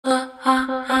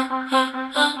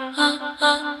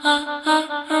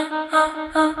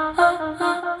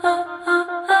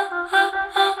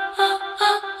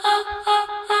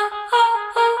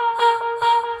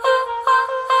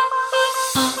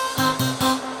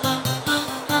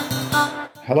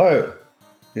Hello,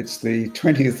 it's the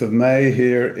 20th of May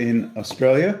here in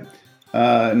Australia,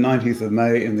 19th of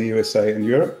May in the USA and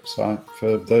Europe. So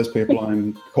for those people,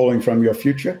 I'm calling from your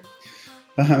future.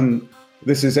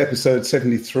 This is episode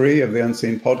 73 of the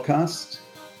Unseen Podcast.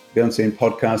 The Unseen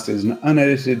Podcast is an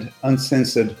unedited,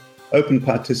 uncensored, open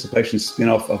participation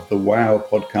spin-off of the WOW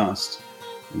podcast.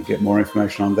 You can get more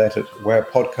information on that at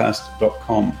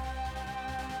wowpodcast.com.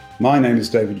 My name is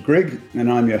David Grigg, and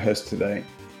I'm your host today.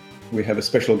 We have a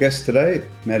special guest today,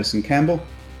 Madison Campbell,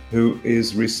 who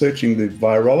is researching the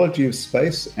virology of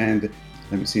space and,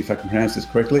 let me see if I can pronounce this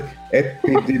correctly,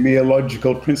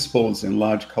 epidemiological principles in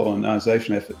large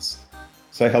colonization efforts.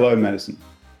 Say hello, Madison.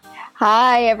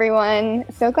 Hi, everyone.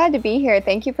 So glad to be here.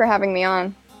 Thank you for having me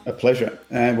on. A pleasure.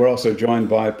 And we're also joined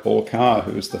by Paul Carr,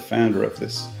 who is the founder of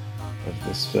this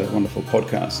wonderful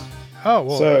podcast. Oh,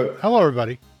 well, hello,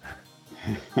 everybody.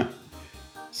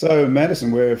 So,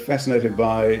 Madison, we're fascinated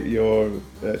by your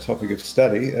topic of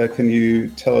study. Can you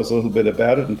tell us a little bit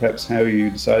about it and perhaps how you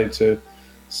decided to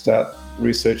start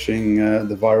researching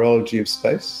the virology of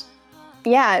space?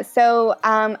 Yeah, so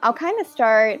I'll kind of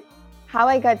start how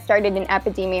I got started in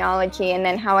epidemiology and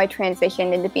then how I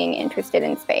transitioned into being interested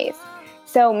in space.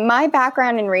 So my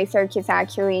background in research is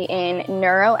actually in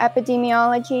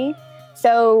neuroepidemiology.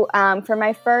 So for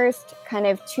my first kind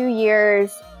of 2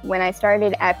 years when I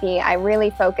started epi, I really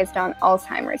focused on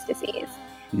Alzheimer's disease.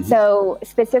 Mm-hmm. So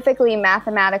specifically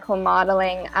mathematical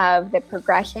modeling of the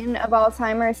progression of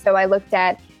Alzheimer's. So I looked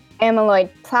at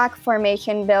amyloid plaque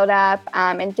formation buildup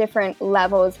and different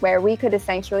levels where we could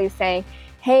essentially say,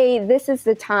 hey, this is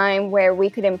the time where we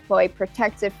could employ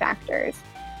protective factors.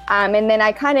 And then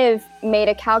I kind of made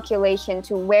a calculation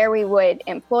to where we would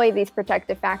employ these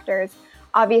protective factors.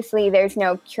 Obviously, there's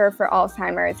no cure for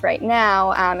Alzheimer's right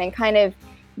now, and kind of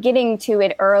getting to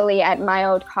it early at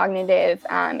mild cognitive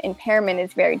impairment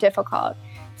is very difficult.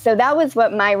 So that was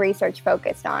what my research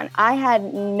focused on. I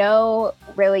had no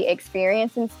really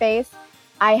experience in space.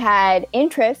 I had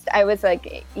interest. I was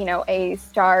like, a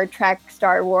Star Trek,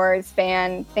 Star Wars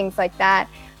fan, things like that.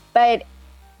 But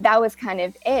that was kind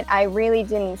of it. I really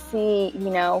didn't see,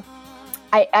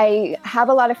 I have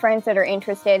a lot of friends that are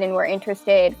interested and were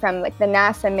interested from like the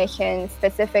NASA missions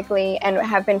specifically and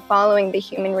have been following the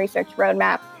human research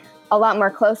roadmap a lot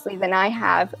more closely than I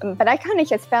have, but I kind of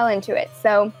just fell into it.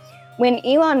 So when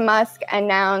Elon Musk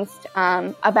announced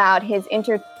about his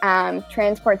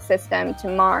transport system to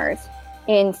Mars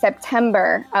in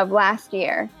September of last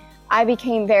year, I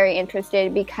became very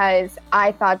interested because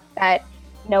I thought that,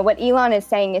 what Elon is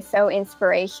saying is so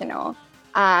inspirational.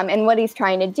 And what he's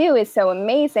trying to do is so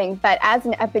amazing. But as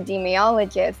an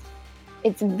epidemiologist,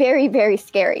 it's very, very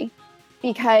scary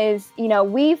because,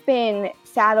 we've been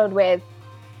saddled with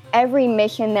every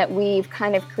mission that we've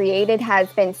kind of created has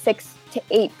been 6 to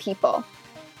 8 people.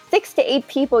 6 to 8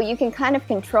 people you can kind of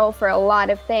control for a lot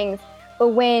of things. But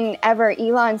whenever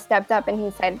Elon stepped up and he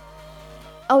said,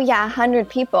 oh, yeah, 100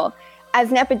 people,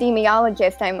 as an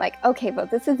epidemiologist, I'm like, okay, well,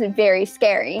 this is very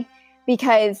scary.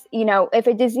 Because, if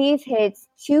a disease hits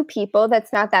 2 people,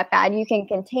 that's not that bad. You can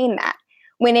contain that.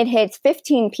 When it hits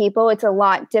 15 people, it's a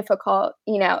lot difficult,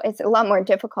 it's a lot more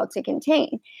difficult to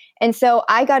contain. And so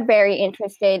I got very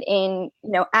interested in,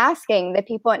 asking the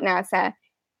people at NASA,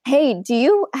 hey, do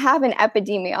you have an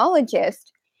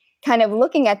epidemiologist kind of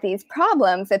looking at these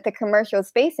problems that the commercial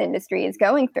space industry is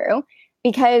going through?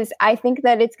 Because I think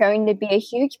that it's going to be a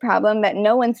huge problem that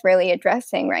no one's really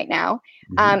addressing right now.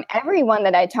 Mm-hmm. Everyone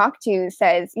that I talk to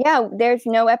says, yeah, there's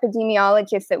no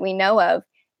epidemiologist that we know of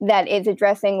that is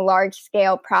addressing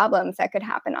large-scale problems that could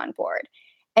happen on board.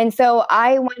 And so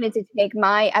I wanted to take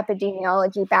my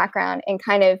epidemiology background and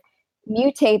kind of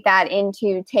mutate that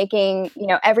into taking,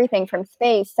 everything from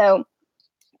space. So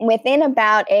within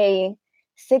about a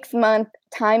 6-month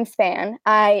time span,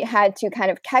 I had to kind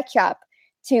of catch up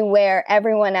to where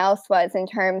everyone else was in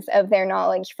terms of their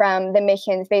knowledge from the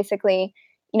missions, basically,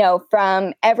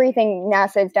 from everything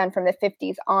NASA has done from the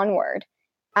 50s onward,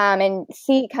 and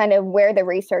see kind of where the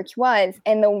research was.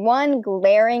 And the one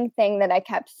glaring thing that I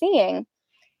kept seeing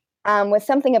was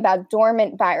something about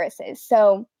dormant viruses.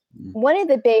 So one of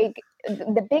the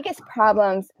biggest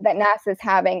problems that NASA is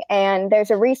having, and there's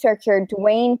a researcher,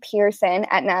 Dwayne Pearson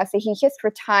at NASA, he just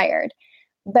retired.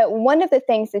 But one of the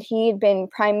things that he had been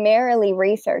primarily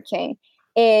researching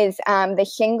is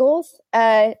the shingles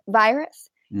virus.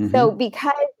 Mm-hmm. So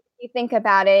because you think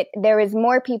about it, there was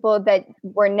more people that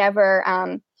were never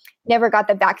got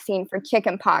the vaccine for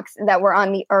chickenpox that were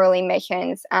on the early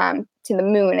missions to the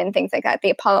moon and things like that,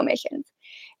 the Apollo missions.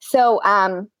 So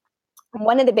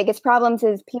one of the biggest problems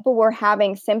is people were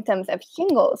having symptoms of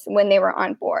shingles when they were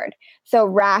on board. So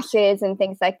rashes and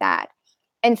things like that.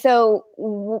 And so,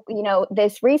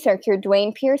 this researcher,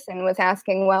 Dwayne Pearson, was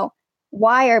asking, well,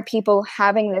 why are people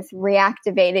having this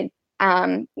reactivated,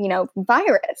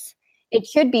 virus? It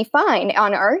should be fine.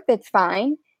 On Earth, it's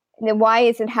fine. Then why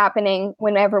is it happening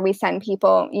whenever we send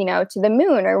people, to the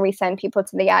moon or we send people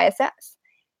to the ISS?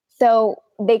 So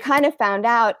they kind of found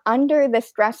out under the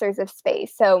stressors of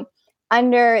space. So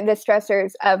under the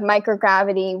stressors of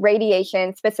microgravity,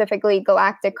 radiation, specifically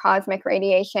galactic cosmic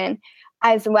radiation,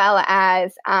 as well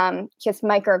as just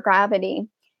microgravity,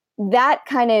 that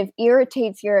kind of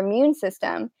irritates your immune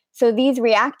system. So these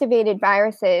reactivated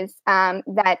viruses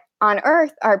that on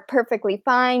Earth are perfectly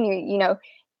fine,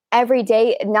 every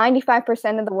day,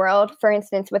 95% of the world, for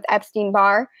instance, with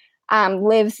Epstein-Barr,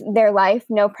 lives their life,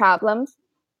 no problems.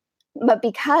 But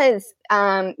because,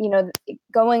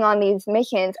 going on these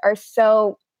missions are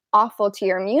so awful to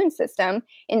your immune system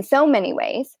in so many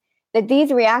ways, that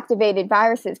these reactivated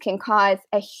viruses can cause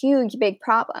a huge, big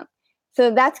problem.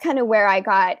 So that's kind of where I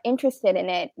got interested in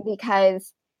it,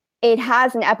 because it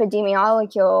has an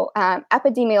epidemiological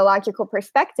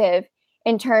perspective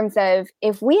in terms of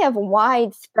if we have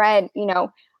widespread,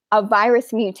 a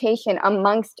virus mutation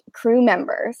amongst crew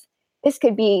members, this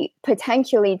could be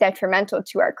potentially detrimental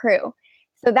to our crew.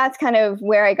 So that's kind of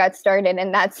where I got started,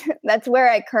 and that's where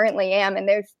I currently am. And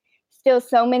there's still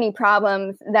so many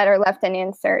problems that are left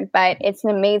unanswered, but it's an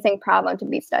amazing problem to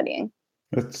be studying.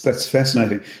 That's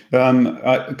fascinating.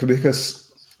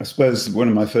 Because I suppose one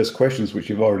of my first questions, which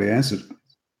you've already answered,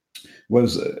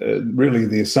 was really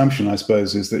the assumption, I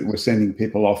suppose, is that we're sending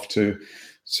people off to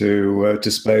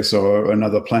space or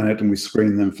another planet, and we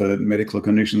screen them for medical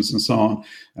conditions and so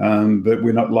on. But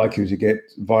we're not likely to get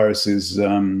viruses.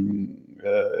 We're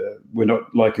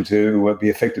not likely to be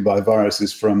affected by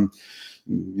viruses from,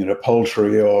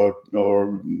 poultry or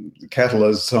cattle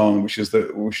and so on, which is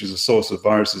a source of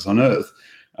viruses on Earth,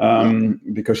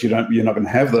 because you're not going to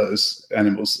have those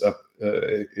animals up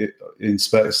in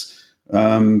space.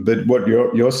 But what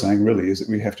you're saying really is that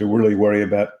we have to really worry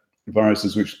about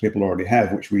viruses which people already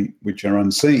have, which are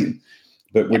unseen,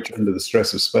 but which under the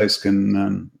stress of space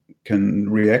can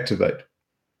reactivate.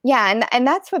 Yeah, and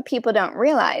that's what people don't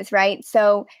realize, right?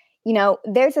 So,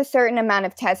 there's a certain amount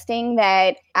of testing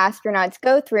that astronauts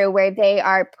go through where they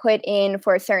are put in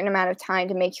for a certain amount of time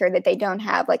to make sure that they don't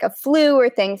have like a flu or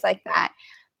things like that.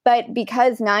 But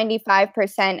because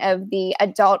 95% of the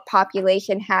adult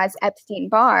population has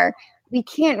Epstein-Barr, we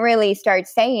can't really start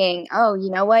saying, oh,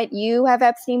 you know what, you have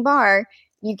Epstein-Barr,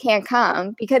 you can't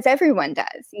come, because everyone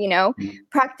does,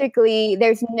 Practically,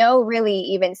 there's no really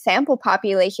even sample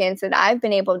populations that I've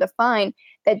been able to find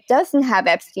that doesn't have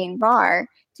Epstein-Barr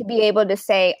to be able to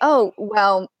say, oh,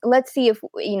 well, let's see if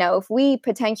we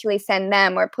potentially send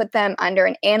them or put them under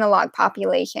an analog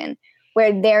population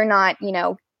where they're not,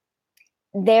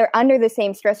 they're under the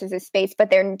same stressors as space, but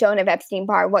they don't have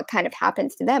Epstein-Barr, what kind of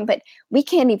happens to them? But we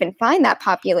can't even find that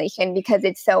population because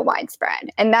it's so widespread.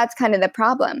 And that's kind of the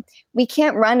problem. We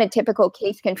can't run a typical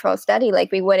case control study like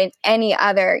we would in any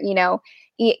other,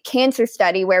 cancer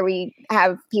study where we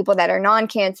have people that are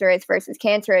non-cancerous versus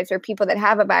cancerous, or people that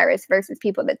have a virus versus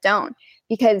people that don't,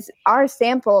 because our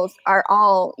samples are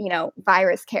all,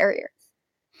 virus carriers.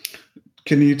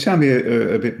 Can you tell me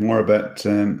a bit more about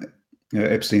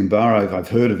Epstein-Barr? I've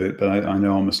heard of it, but I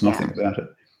know almost nothing about it.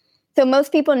 So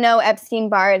most people know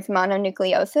Epstein-Barr as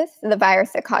mononucleosis, the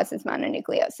virus that causes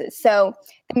mononucleosis. So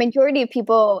the majority of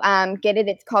people get it.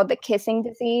 It's called the kissing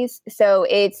disease. So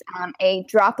it's a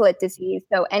droplet disease.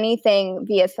 So anything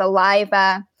via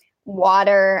saliva,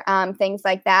 water, things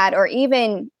like that, or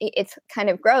even it's kind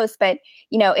of gross, but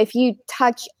if you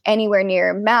touch anywhere near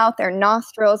your mouth or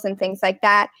nostrils and things like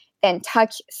that, then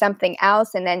touch something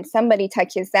else, and then somebody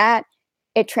touches that,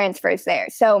 it transfers there.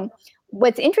 So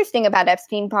what's interesting about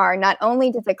Epstein-Barr, not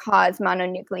only does it cause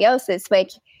mononucleosis,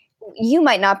 which you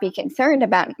might not be concerned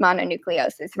about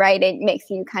mononucleosis, right? It makes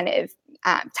you kind of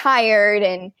tired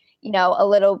and, a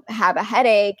little have a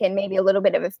headache and maybe a little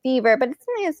bit of a fever, but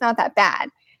it's not that bad.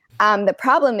 The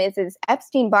problem is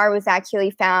Epstein-Barr was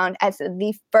actually found as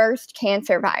the first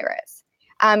cancer virus.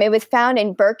 It was found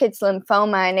in Burkitt's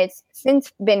lymphoma, and it's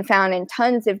since been found in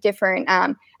tons of different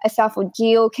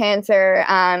esophageal cancer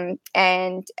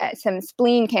and some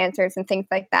spleen cancers and things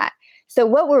like that. So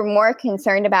what we're more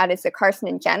concerned about is the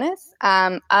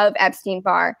carcinogenesis of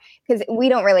Epstein-Barr, because we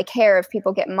don't really care if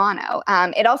people get mono.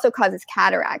 It also causes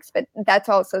cataracts, but that's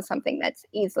also something that's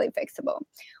easily fixable.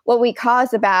 What we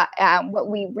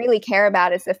really care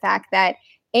about is the fact that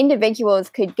individuals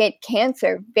could get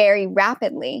cancer very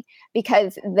rapidly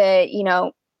because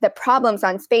the problems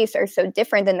on space are so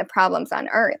different than the problems on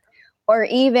Earth. Or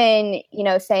even,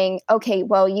 saying, okay,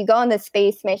 well, you go on the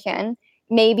space mission,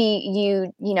 maybe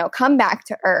you come back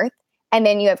to Earth and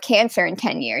then you have cancer in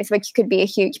 10 years, which could be a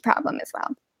huge problem as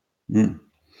well. Mm.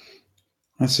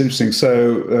 That's interesting.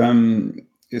 So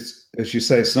it's, as you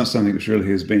say, it's not something which really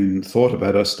has been thought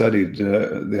about. I studied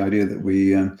the idea that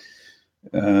we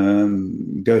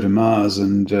go to Mars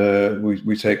and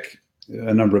we take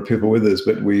a number of people with us,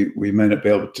 but we may not be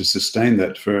able to sustain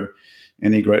that for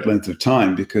any great length of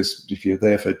time, because if you're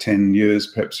there for 10 years,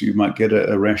 perhaps you might get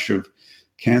a rash of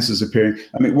cancers appearing.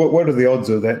 I mean, what are the odds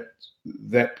of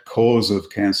that cause of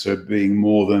cancer being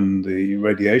more than the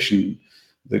radiation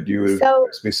that you would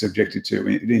be subjected to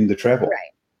in the travel? Right.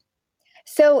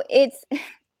 So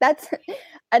that's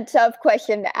a tough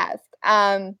question to ask.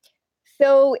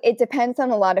 So it depends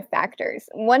on a lot of factors.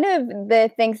 One of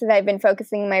the things that I've been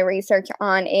focusing my research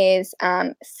on is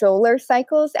solar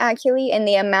cycles, actually, and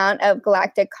the amount of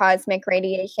galactic cosmic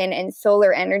radiation and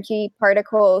solar energy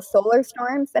particle solar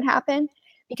storms that happen.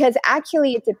 Because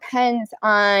actually it depends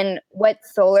on what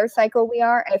solar cycle we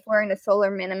are, if we're in a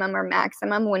solar minimum or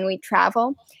maximum when we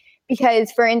travel.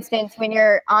 Because, for instance, when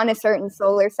you're on a certain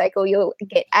solar cycle, you'll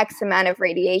get X amount of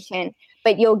radiation,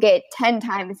 but you'll get 10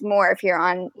 times more if you're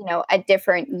on, a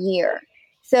different year.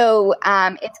 So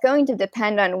it's going to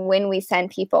depend on when we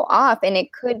send people off. And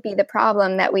it could be the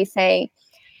problem that we say,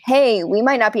 hey, we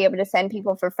might not be able to send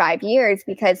people for 5 years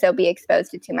because they'll be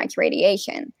exposed to too much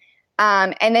radiation.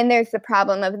 And then there's the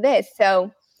problem of this.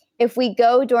 So if we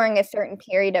go during a certain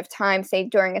period of time, say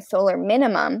during a solar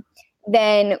minimum,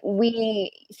 then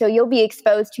you'll be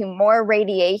exposed to more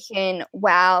radiation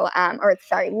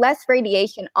less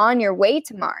radiation on your way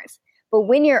to Mars. But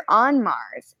when you're on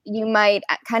Mars, you might,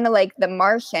 kind of like the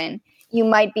Martian, you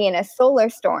might be in a solar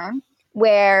storm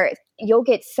where you'll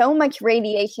get so much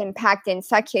radiation packed in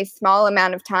such a small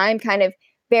amount of time, kind of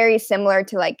very similar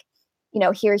to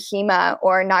Hiroshima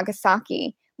or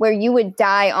Nagasaki, where you would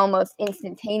die almost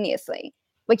instantaneously,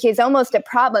 which is almost a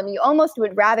problem. You almost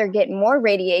would rather get more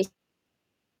radiation,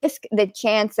 risk the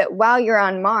chance that while you're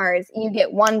on Mars, you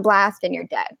get one blast and you're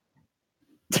dead.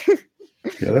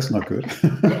 Yeah, that's not good.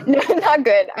 No, not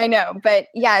good. I know. But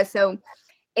yeah, so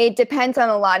it depends on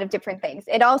a lot of different things.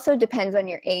 It also depends on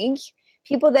your age.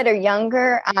 People that are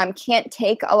younger can't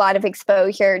take a lot of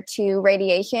exposure to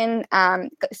radiation,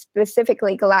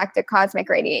 specifically galactic cosmic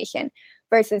radiation,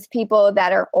 versus people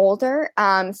that are older.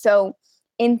 So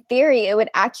in theory, it would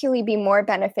actually be more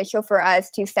beneficial for us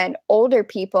to send older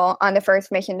people on the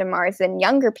first mission to Mars than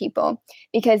younger people,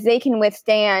 because they can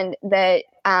withstand the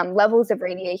levels of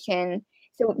radiation.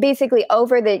 So basically,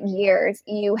 over the years,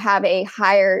 you have a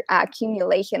higher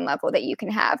accumulation level that you can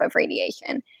have of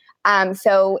radiation.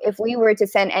 So if we were to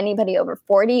send anybody over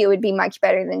 40, it would be much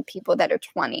better than people that are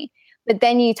 20. But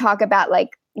then you talk about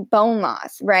bone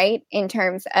loss, right? In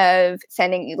terms of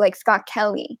sending Scott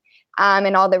Kelly.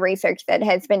 And all the research that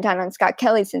has been done on Scott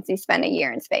Kelly since he spent a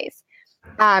year in space.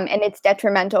 And it's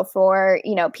detrimental for,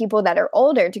 people that are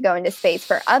older to go into space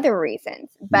for other reasons.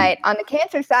 But on the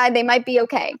cancer side, they might be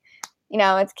okay.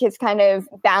 It's just kind of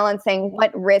balancing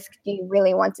what risk do you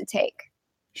really want to take.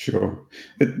 Sure.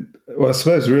 Well, I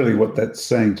suppose really what that's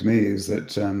saying to me is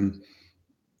that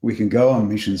we can go on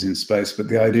missions in space, but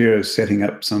the idea of setting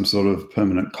up some sort of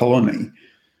permanent colony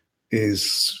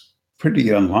is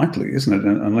pretty unlikely, isn't it?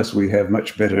 Unless we have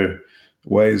much better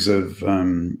ways of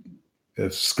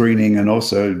screening and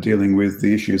also dealing with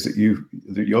the issues that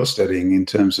you're studying in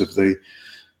terms of the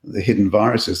hidden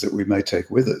viruses that we may take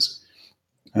with us.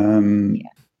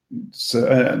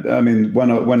 So, I mean,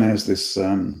 one has this,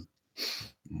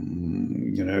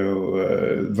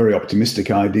 very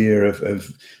optimistic idea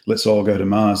of let's all go to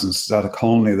Mars and start a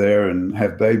colony there and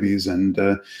have babies and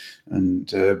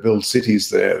build cities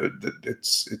there.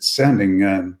 It's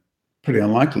sounding pretty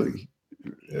unlikely.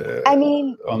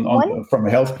 From a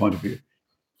health point of view.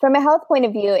 From a health point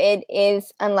of view, it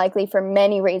is unlikely for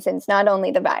many reasons, not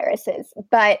only the viruses,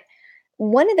 but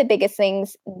one of the biggest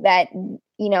things that,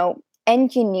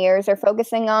 engineers are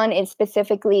focusing on is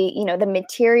specifically, the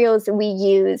materials we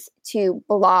use to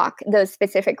block those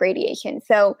specific radiation.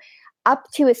 So up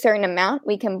to a certain amount,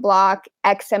 we can block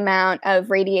X amount of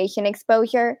radiation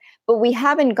exposure, but we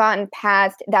haven't gotten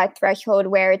past that threshold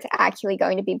where it's actually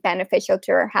going to be beneficial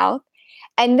to our health.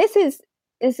 And this is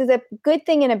a good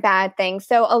thing and a bad thing.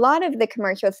 So a lot of the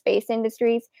commercial space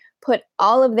industries put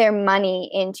all of their money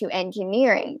into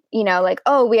engineering,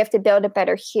 we have to build a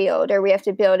better shield or we have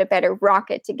to build a better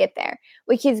rocket to get there,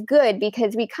 which is good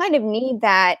because we kind of need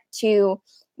that to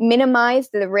minimize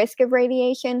the risk of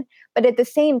radiation. But at the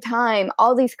same time,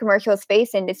 all these commercial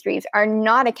space industries are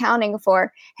not accounting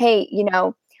for, hey,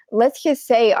 let's just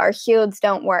say our shields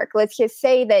don't work. Let's just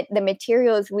say that the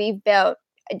materials we've built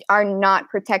are not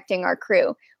protecting our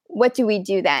crew. What do we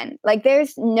do then? Like,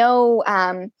 there's no,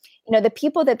 the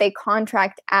people that they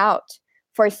contract out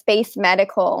for space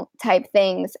medical type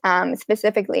things,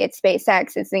 specifically at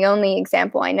SpaceX, is the only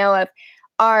example I know of,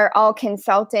 are all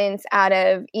consultants out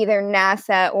of either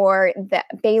NASA or the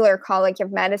Baylor College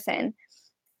of Medicine.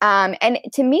 And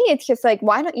to me, it's just like,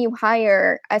 why don't you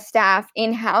hire a staff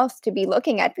in-house to be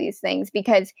looking at these things?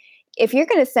 Because if you're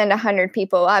going to send 100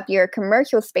 people up, you're a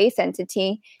commercial space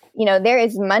entity. There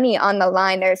is money on the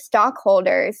line. There's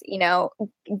stockholders,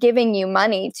 giving you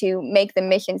money to make the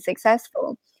mission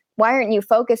successful. Why aren't you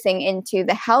focusing into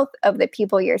the health of the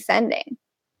people you're sending?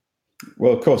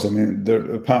 Well, of course. I mean,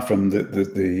 apart from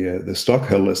the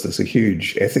stockholders, there's a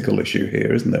huge ethical issue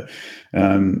here, isn't there?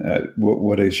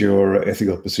 What is your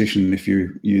ethical position if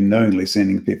you're knowingly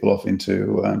sending people off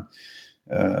into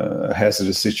a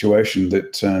hazardous situation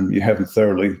that you haven't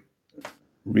thoroughly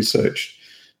researched?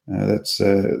 That's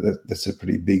a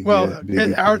pretty big. Well,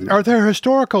 big are there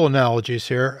historical analogies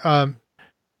here?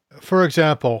 For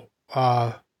example,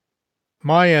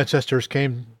 my ancestors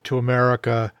came to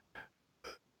America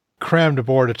crammed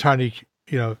aboard a tiny,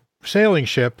 sailing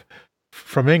ship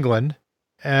from England,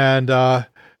 and that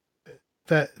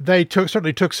they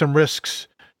certainly took some risks.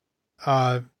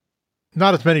 Not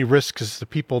as many risks as the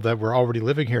people that were already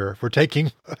living here were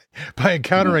taking by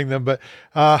encountering them, but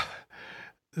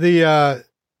they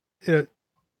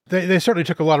certainly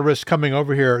took a lot of risks coming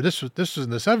over here. This was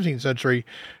in the 17th century,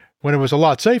 when it was a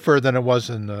lot safer than it was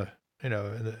in the in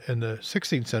the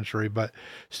 16th century. But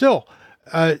still,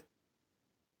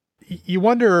 you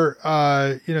wonder,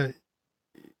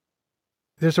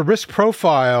 there's a risk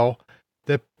profile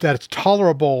that's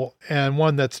tolerable and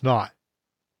one that's not.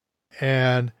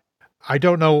 And I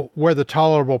don't know where the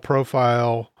tolerable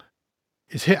profile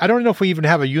is hit. I don't know if we even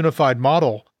have a unified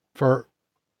model for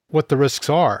what the risks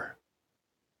are.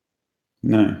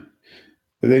 No.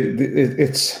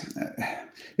 It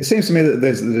seems to me that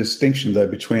there's a distinction, though,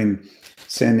 between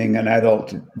sending an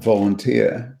adult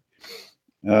volunteer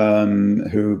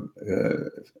who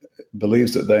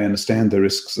believes that they understand the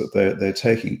risks that they're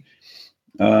taking.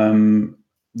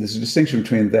 There's a distinction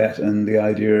between that and the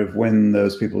idea of when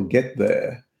those people get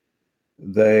there,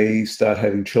 they start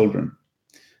having children,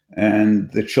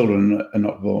 and the children are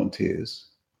not volunteers.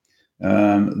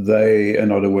 They are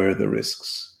not aware of the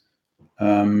risks.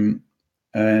 So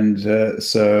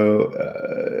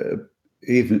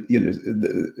even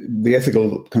the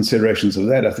ethical considerations of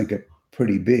that, I think, are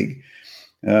pretty big.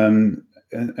 And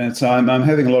so I'm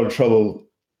having a lot of trouble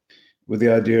with the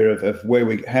idea of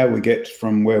how we get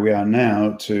from where we are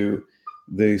now to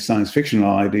the science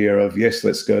fictional idea of, yes,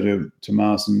 let's go to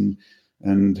Mars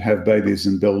and have babies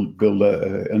and build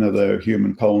another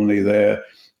human colony there,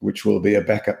 which will be a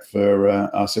backup for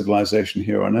our civilization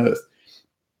here on Earth.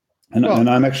 And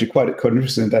I'm actually quite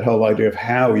interested in that whole idea of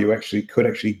how you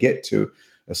could get to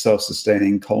a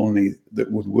self-sustaining colony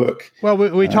that would work. Well,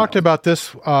 we talked about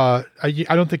this. I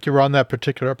don't think you were on that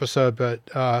particular episode,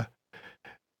 but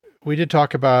we did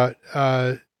talk about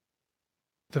the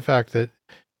fact that,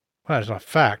 well, it's not a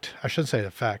fact. I shouldn't say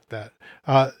the fact that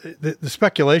the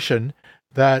speculation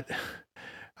that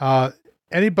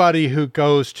anybody who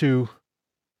goes to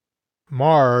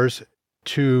Mars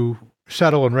to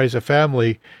settle and raise a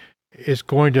family is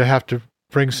going to have to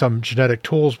bring some genetic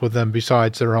tools with them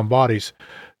besides their own bodies.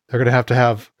 They're going to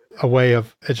have a way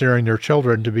of engineering their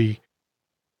children to be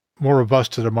more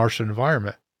robust to the Martian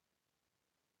environment.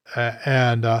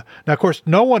 Now, of course,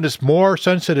 no one is more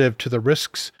sensitive to the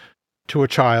risks to a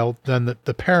child than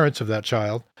the parents of that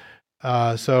child.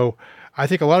 So I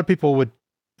think a lot of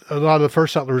the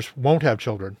first settlers won't have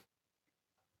children.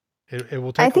 It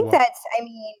will take a while.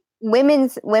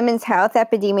 Women's health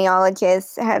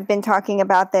epidemiologists have been talking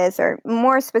about this, or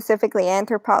more specifically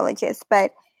anthropologists,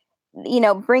 but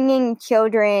bringing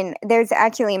children, there's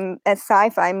actually a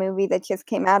sci-fi movie that just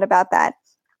came out about that.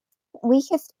 We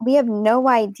have no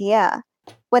idea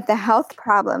what the health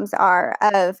problems are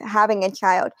of having a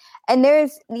child, and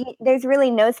there's really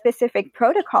no specific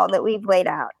protocol that we've laid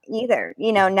out either.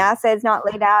 NASA has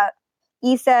not laid out,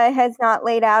 ESA has not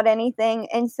laid out anything,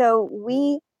 and so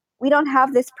we don't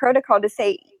have this protocol to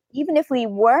say, even if we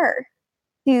were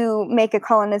to make a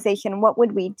colonization, what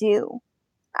would we do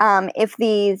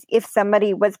if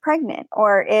somebody was pregnant,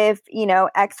 or if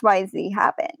XYZ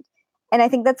happened? And I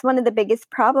think that's one of the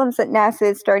biggest problems that NASA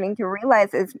is starting to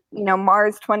realize is,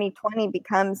 Mars 2020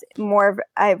 becomes more of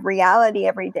a reality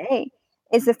every day,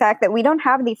 is the fact that we don't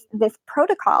have this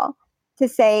protocol to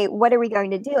say, what are we going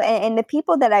to do? And the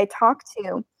people that I talk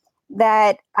to,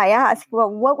 that I ask, well,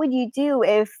 what would you do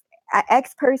if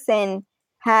X person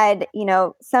had,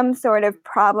 some sort of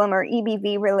problem or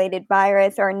EBV related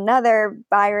virus or another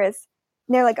virus.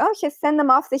 And they're like, oh, just send them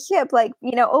off the ship, like,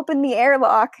 open the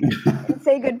airlock and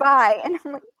say goodbye. And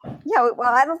I'm like, yeah,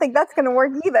 well, I don't think that's going to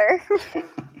work either.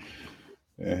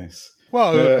 Yes.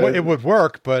 Well, it would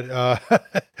work, but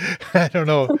I don't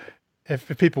know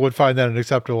if people would find that an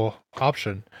acceptable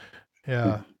option.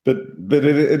 Yeah. But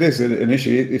it is an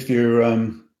issue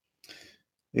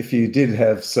if you did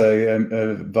have, say,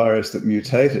 a virus that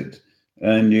mutated,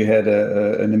 and you had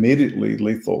an immediately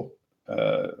lethal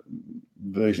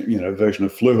version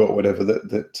of flu or whatever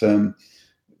that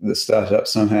started up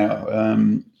somehow.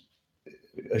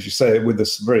 As you say, with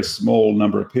this very small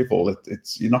number of people,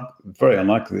 you're not very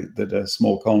unlikely that a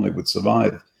small colony would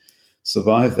survive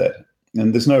that.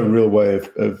 And there's no real way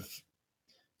of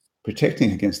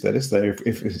protecting against that, is there?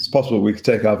 If it's possible, we could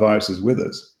take our viruses with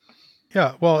us.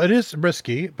 Yeah, well, it is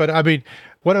risky, but I mean,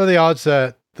 what are the odds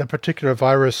that the particular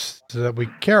virus that we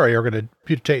carry are going to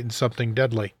mutate into something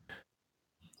deadly?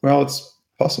 Well, it's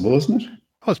possible, isn't it?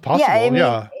 Oh, it's possible,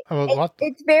 yeah.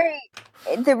 It's very,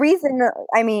 the reason,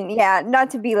 not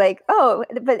to be like, oh,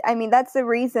 but I mean, that's the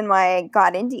reason why I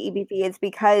got into EBV is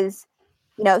because,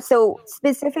 so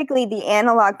specifically the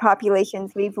analog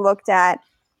populations we've looked at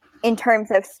in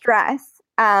terms of stress,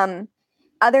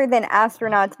 other than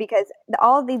astronauts, because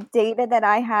all the data that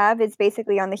I have is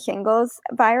basically on the shingles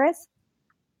virus.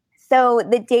 So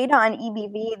the data on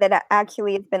EBV that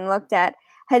actually has been looked at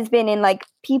has been in like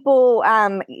people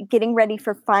getting ready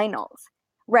for finals,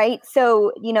 right?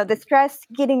 So, the stress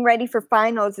getting ready for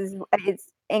finals is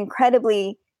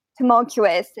incredibly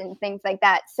tumultuous and things like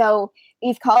that. So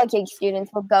these college age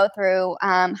students will go through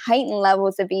heightened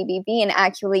levels of EBV and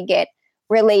actually get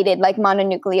related like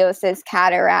mononucleosis,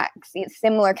 cataracts,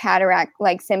 similar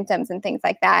cataract-like symptoms and things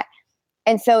like that.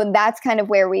 And so that's kind of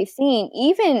where we've seen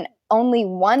even only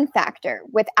one factor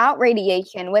without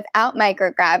radiation, without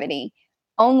microgravity,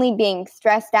 only being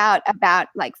stressed out about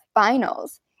like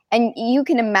finals. And you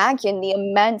can imagine the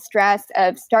immense stress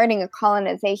of starting a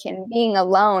colonization, being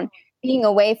alone, being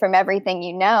away from everything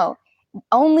you know.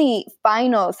 Only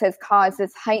finals has caused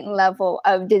this heightened level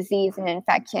of disease and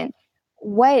infection.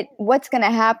 What's going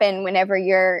to happen whenever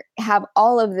you have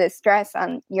all of this stress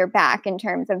on your back in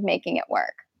terms of making it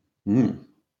work?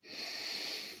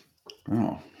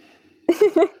 Oh.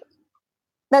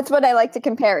 That's what I like to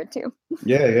compare it to.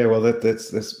 Yeah. Well,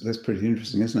 that's pretty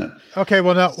interesting, isn't it? Okay.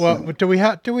 Well, now, do we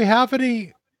have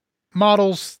any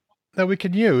models that we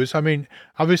can use? I mean,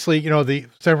 obviously,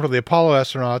 several of the Apollo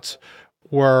astronauts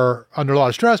were under a lot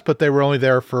of stress, but they were only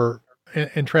there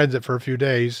in transit for a few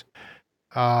days.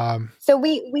 So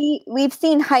we've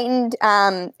seen heightened.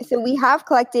 So we have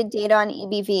collected data on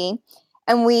EBV,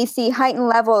 and we see heightened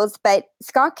levels. But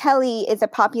Scott Kelly is a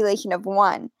population of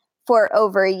 1 for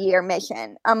over a year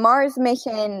mission. A Mars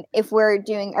mission, if we're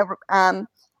doing a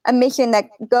mission that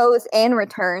goes and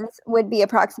returns, would be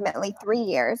approximately 3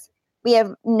 years. We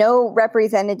have no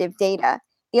representative data.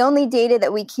 The only data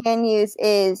that we can use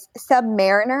is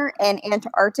submariner and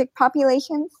Antarctic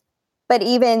populations. But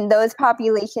even those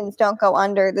populations don't go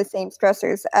under the same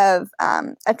stressors of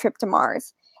a trip to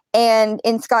Mars. And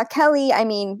in Scott Kelly,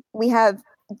 we have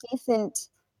decent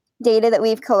data that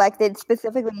we've collected,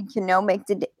 specifically genomic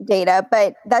data,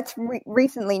 but that's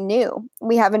recently new.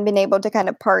 We haven't been able to kind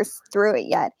of parse through it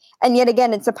yet. And yet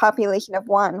again, it's a population of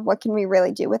 1. What can we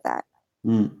really do with that?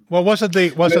 Well, wasn't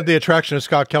the attraction of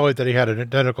Scott Kelly that he had an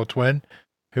identical twin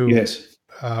who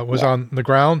was on the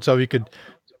ground, so you could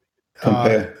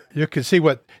compare. You could see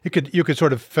what you could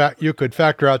sort of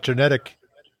factor out genetic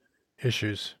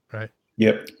issues, right?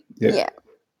 Yep. Yeah.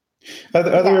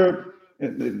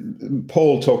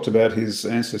 Paul talked about his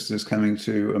ancestors coming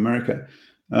to America.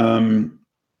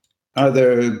 Are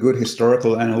there good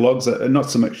historical analogs? Not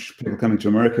so much people coming to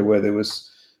America, where there was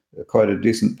quite a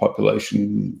decent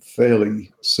population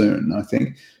fairly soon, I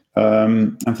think.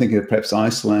 I'm thinking of perhaps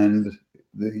Iceland,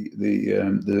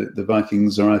 the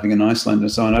Vikings arriving in Iceland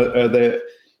and so on.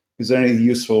 Is there any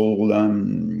useful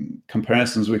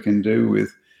comparisons we can do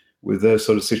with those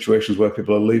sort of situations where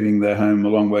people are leaving their home a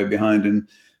long way behind and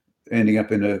ending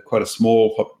up in quite a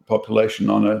small population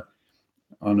on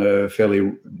a fairly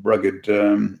rugged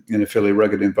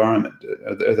environment?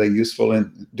 Are they useful?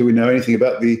 And do we know anything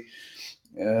about the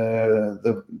I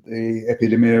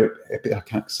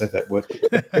can't say that word.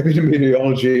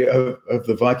 Epidemiology of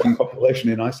the Viking population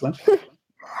in Iceland?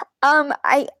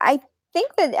 I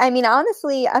think that,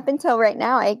 honestly, up until right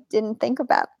now, I didn't think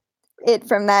about it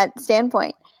from that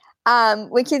standpoint,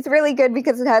 which is really good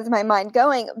because it has my mind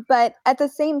going. But at the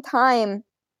same time,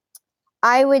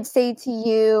 I would say to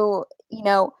you,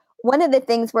 one of the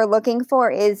things we're looking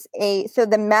for is so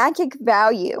the magic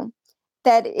value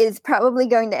that is probably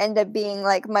going to end up being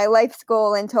like my life's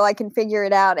goal until I can figure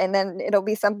it out, and then it'll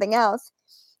be something else,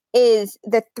 is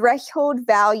the threshold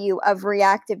value of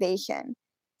reactivation.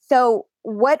 So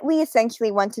what we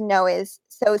essentially want to know is,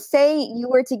 so say you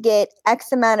were to get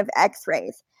X amount of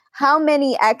X-rays, how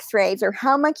many X-rays or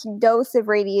how much dose of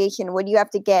radiation would you have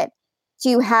to get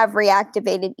to have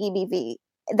reactivated EBV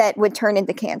that would turn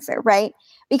into cancer, right?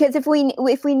 Because if we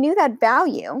knew that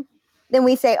value, then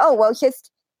we say, oh, well,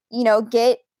 just,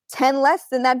 get 10 less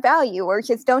than that value, or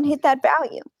just don't hit that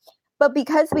value. But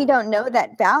because we don't know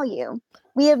that value,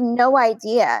 we have no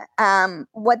idea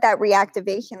what that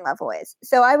reactivation level is.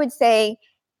 So I would say,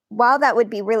 while that would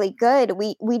be really good,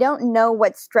 we don't know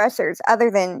what stressors,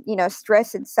 other than,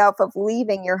 stress itself of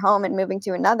leaving your home and moving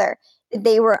to another,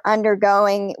 they were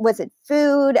undergoing. Was it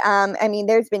food?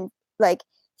 There's been, like,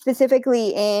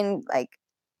 specifically in, like,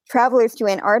 travelers to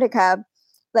Antarctica,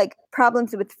 like,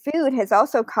 problems with food has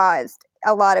also caused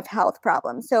a lot of health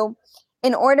problems. So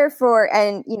in order for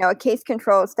a case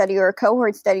control study or a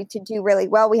cohort study to do really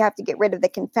well, we have to get rid of the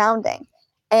confounding.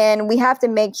 And we have to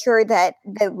make sure that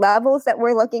the levels that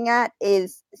we're looking at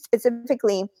is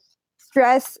specifically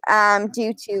stress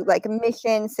due to, like,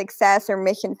 mission success or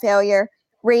mission failure,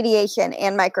 radiation,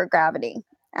 and microgravity.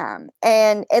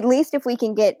 And at least if we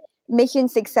can get mission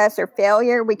success or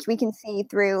failure, which we can see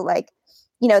through, like,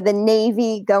 the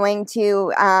Navy going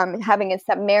to having a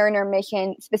Submariner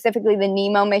mission, specifically the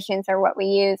Nemo missions are what we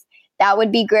use, that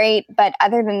would be great. But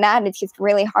other than that, it's just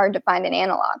really hard to find an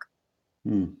analog.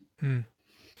 Mm-hmm.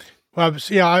 Well,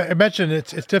 yeah, I mentioned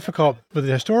it's difficult with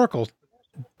the historical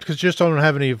because you just don't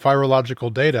have any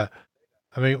virological data.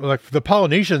 I mean, like, the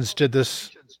Polynesians did this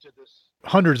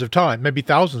hundreds of times, maybe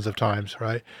thousands of times,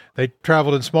 right? They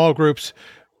traveled in small groups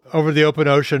over the open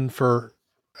ocean for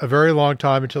a very long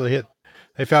time until they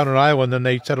found an island, then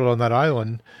they settled on that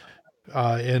island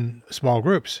in small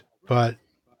groups. But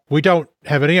we don't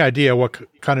have any idea what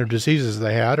kind of diseases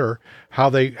they had or how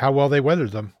well they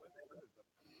weathered them.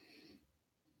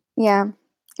 Yeah.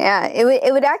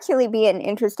 It would actually be an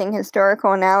interesting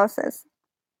historical analysis.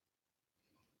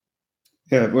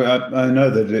 Yeah, well, I know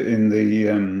that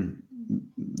in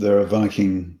there are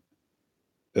Viking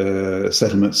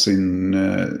settlements in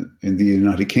the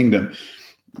United Kingdom,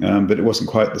 but it wasn't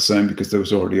quite the same because there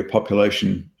was already a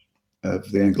population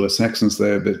of the Anglo-Saxons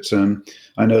there. But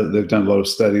I know that they've done a lot of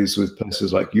studies with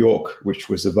places like York, which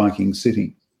was a Viking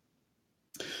city,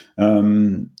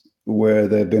 where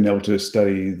they've been able to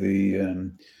study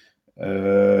the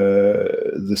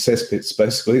cesspits,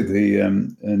 basically,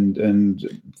 and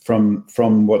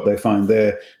from what they find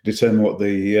there, determine what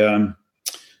the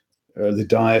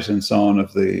diet and so on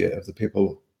of the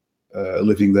people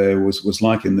living there was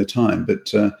like in the time.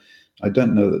 But I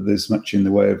don't know that there's much in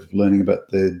the way of learning about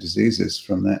the diseases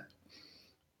from that.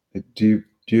 Do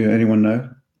anyone know?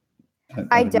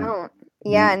 I don't.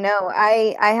 Yeah, no,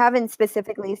 I haven't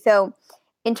specifically. So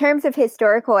in terms of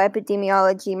historical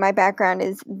epidemiology, my background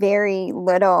is very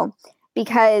little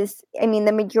because,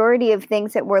 the majority of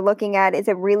things that we're looking at is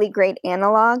a really great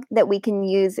analog that we can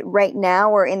use right now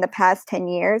or in the past 10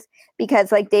 years.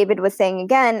 Because, like David was saying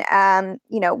again,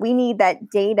 we need that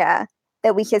data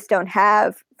that we just don't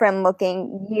have from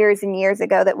looking years and years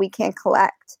ago that we can't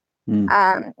collect.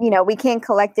 We can't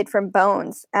collect it from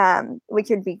bones, which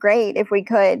would be great if we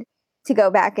could, to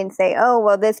go back and say, oh,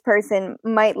 well, this person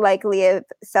might likely have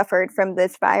suffered from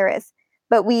this virus.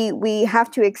 But we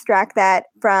have to extract that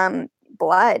from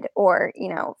blood or,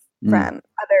 from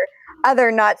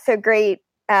other not so great,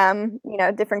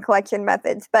 different collection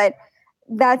methods. But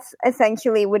that's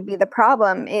essentially would be the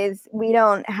problem, is we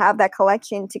don't have that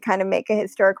collection to kind of make a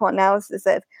historical analysis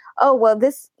of, oh, well,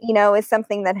 this, is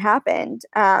something that happened.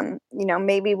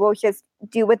 Maybe we'll just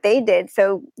do what they did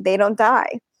so they don't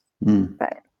die.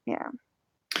 But yeah.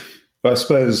 Well, I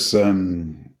suppose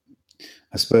then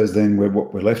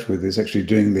what we're left with is actually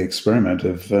doing the experiment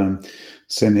of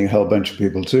sending a whole bunch of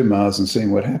people to Mars and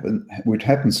seeing what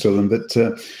happens to them. But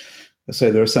I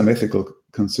say there are some ethical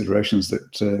considerations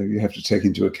that you have to take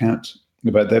into account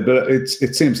about that. But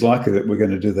it seems likely that we're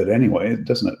going to do that anyway,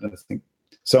 doesn't it? I think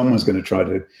someone's going to try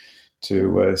to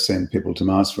send people to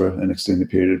Mars for an extended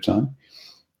period of time.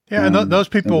 Yeah, and those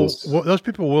people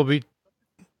will be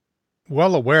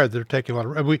well aware they're taking a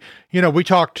lot of. We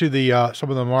talked to the some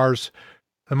of the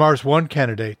Mars One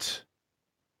candidates.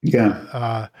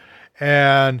 Yeah,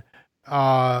 and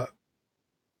I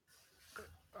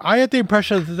had the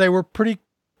impression that they were pretty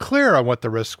clear on what the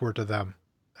risks were to them.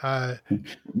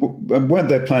 Weren't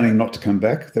they planning not to come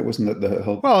back? That wasn't the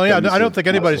whole. Well, yeah, I don't think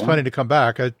anybody's planning to come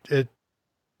back.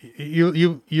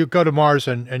 you go to Mars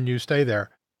and you stay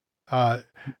there.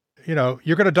 You're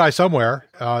going to die somewhere.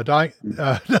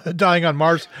 Dying on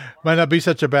Mars might not be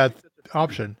such a bad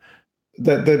option.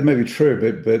 That may be true,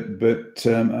 but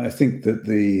I think that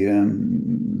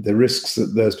the risks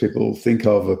that those people think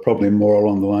of are probably more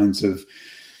along the lines of,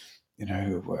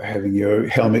 having your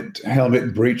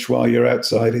helmet breach while you're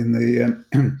outside in the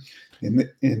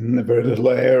in the very little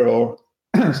air, or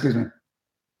excuse me.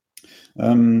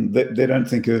 They don't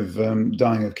think of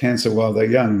dying of cancer while they're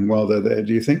young, while they're there.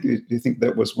 Do you think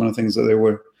that was one of the things that they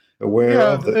were aware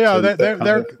of?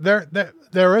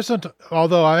 There isn't.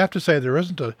 Although I have to say there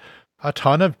isn't a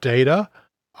ton of data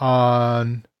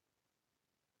on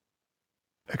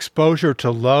exposure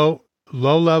to low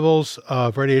levels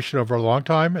of radiation over a long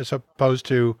time, as opposed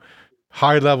to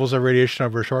high levels of radiation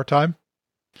over a short time.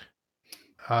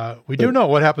 We do know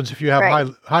what happens if you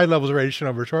have high levels of radiation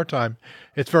over a short time.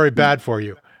 It's very bad for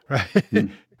you, right?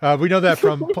 We know that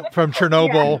from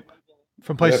Chernobyl,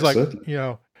 from places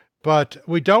but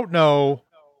we don't know.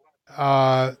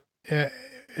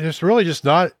 It's really just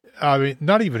not. I mean,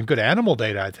 not even good animal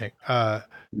data, I think.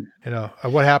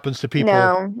 What happens to people.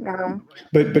 No.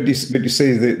 But you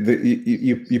see,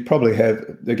 you probably have.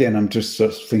 Again, I'm just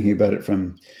sort of thinking about it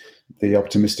from the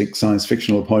optimistic science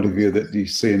fictional point of view that you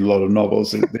see in a lot of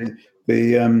novels. You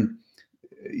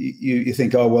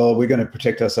think, oh well, we're going to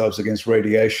protect ourselves against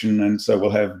radiation, and so we'll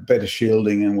have better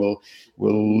shielding, and we'll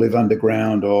live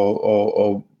underground,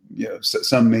 or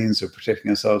some means of protecting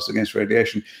ourselves against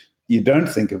radiation. You don't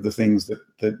think of the things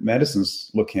that Madison's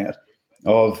looking at.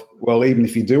 Of, well, even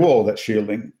if you do all that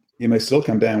shielding, you may still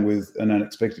come down with an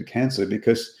unexpected cancer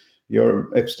because your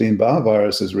Epstein-Barr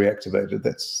virus is reactivated.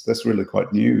 That's really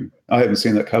quite new. I haven't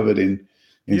seen that covered in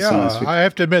science fiction. I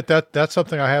have to admit that's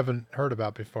something I haven't heard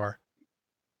about before.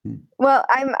 Well,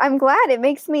 I'm glad. It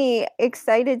makes me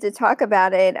excited to talk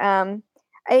about it.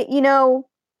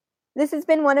 This has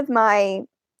been one of my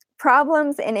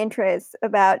problems and interests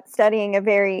about studying a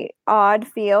very odd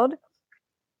field.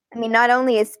 I mean, not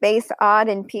only is space odd,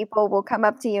 and people will come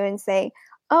up to you and say,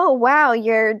 "Oh, wow,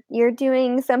 you're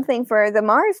doing something for the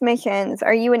Mars missions.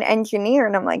 Are you an engineer?"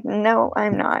 And I'm like, "No,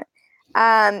 I'm not."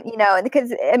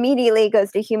 Because immediately it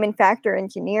goes to human factor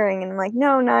engineering, and I'm like,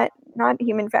 "No, not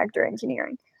human factor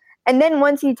engineering." And then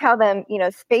once you tell them,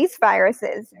 space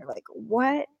viruses, they're like,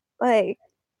 "What? Like,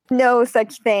 no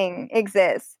such thing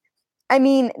exists." I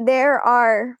mean, there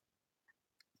are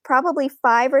probably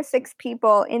 5 or 6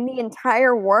 people in the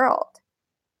entire world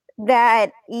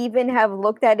that even have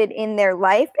looked at it in their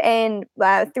life, and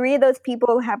 3 of those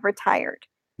people have retired.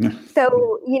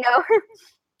 So,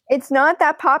 it's not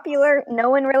that popular. No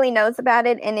one really knows about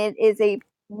it, and it is a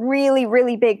really,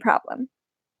 really big problem.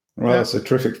 Well, it's a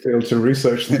terrific field to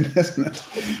research then, isn't it?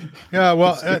 Yeah,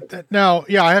 well, now,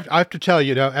 I have to tell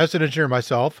you, as an engineer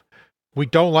myself, we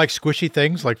don't like squishy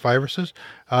things like viruses.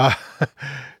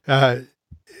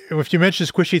 If you mention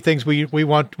squishy things, we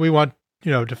want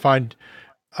to find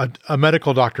a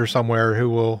medical doctor somewhere who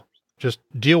will just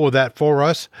deal with that for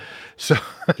us. So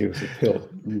give us a pill.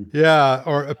 Yeah,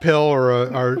 or a pill,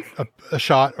 or a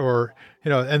shot, or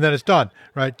and then it's done,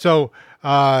 right? So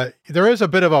there is a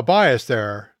bit of a bias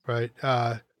there, right?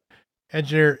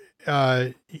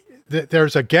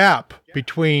 There's a gap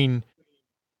between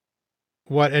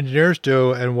what engineers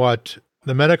do and what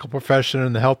the medical profession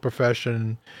and the health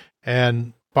profession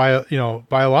and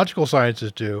biological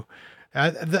sciences do.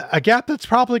 A gap that's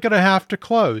probably going to have to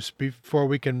close before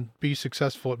we can be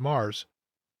successful at Mars.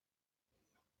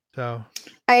 So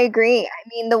I agree. I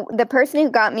mean, the person who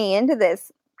got me into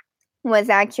this was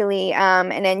actually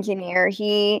an engineer.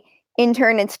 He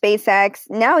interned at SpaceX.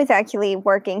 Now he's actually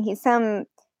working. He's some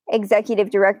executive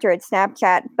director at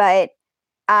Snapchat, but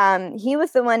he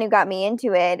was the one who got me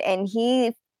into it, and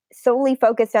he solely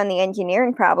focused on the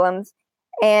engineering problems.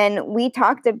 And we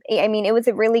talked, it was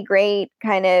a really great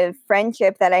kind of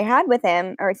friendship that I had with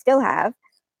him, or still have,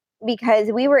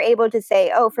 because we were able to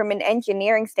say, from an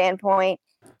engineering standpoint.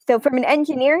 So from an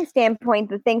engineering standpoint,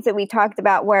 the things that we talked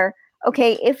about were,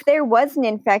 okay, if there was an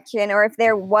infection or if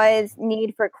there was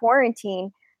need for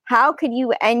quarantine, how could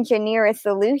you engineer a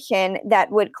solution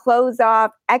that would close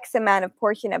off X amount of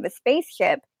portion of a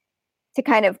spaceship to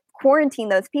kind of quarantine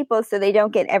those people so they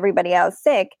don't get everybody else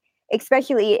sick,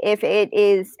 especially if it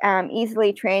is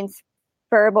easily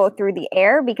transferable through the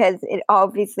air, because it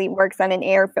obviously works on an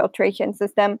air filtration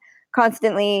system,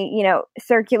 constantly,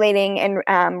 circulating and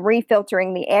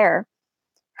refiltering the air.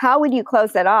 How would you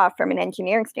close that off from an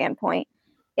engineering standpoint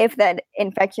if that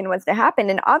infection was to happen?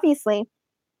 And obviously,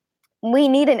 we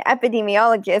need an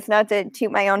epidemiologist, not to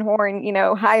toot my own horn,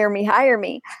 hire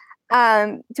me,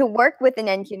 to work with an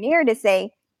engineer to say,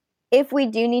 if we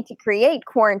do need to create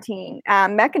quarantine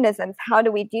mechanisms, how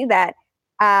do we do that?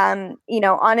 On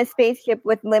a spaceship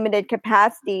with limited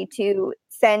capacity to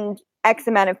send X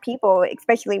amount of people,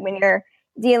 especially when you're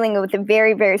dealing with the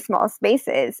very, very small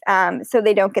spaces, so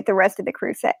they don't get the rest of the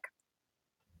crew sick.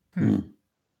 Well,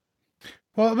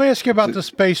 let me ask you about the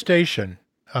space station,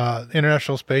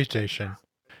 International Space Station.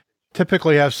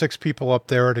 Typically have 6 people up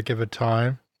there at a given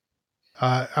time.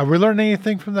 Are we learning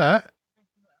anything from that?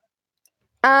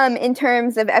 In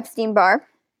terms of Epstein-Barr?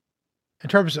 In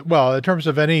terms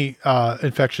of any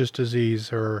infectious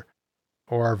disease or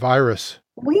virus.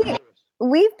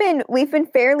 We've been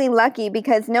fairly lucky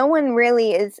because no one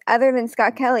really is, other than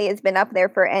Scott Kelly, has been up there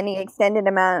for any extended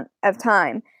amount of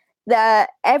time.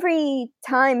 Every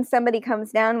time somebody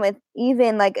comes down with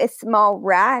even like a small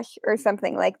rash or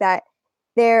something like that,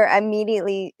 they're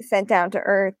immediately sent down to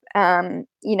Earth.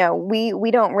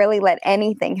 We don't really let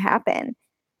anything happen.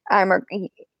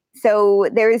 So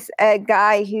there's a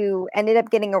guy who ended up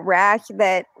getting a rash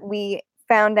that we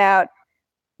found out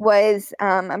was,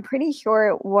 I'm pretty sure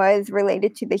it was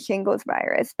related to the shingles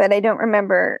virus, but I don't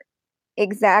remember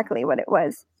exactly what it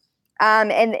was.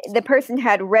 And the person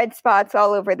had red spots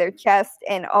all over their chest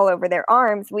and all over their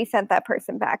arms. We sent that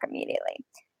person back immediately.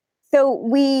 So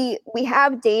we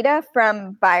have data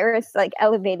from virus, like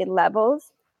elevated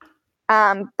levels.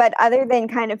 But other than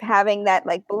kind of having that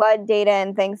like blood data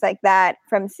and things like that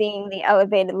from seeing the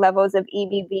elevated levels of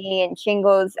EBV and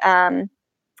shingles,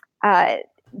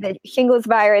 the shingles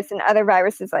virus and other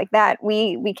viruses like that,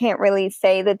 we can't really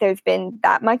say that there's been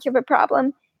that much of a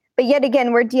problem. But yet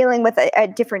again, we're dealing with a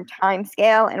different time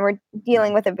scale, and we're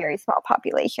dealing with a very small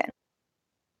population.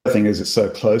 The thing is, it's so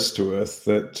close to Earth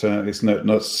that it's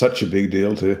not such a big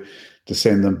deal to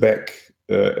send them back,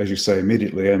 as you say,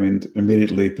 immediately. I mean,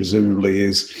 immediately presumably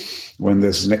is when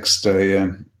there's next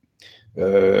when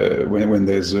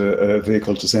there's a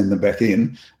vehicle to send them back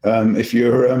in. If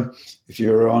you're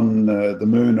on the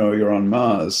moon or you're on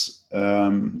Mars,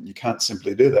 you can't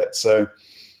simply do that. So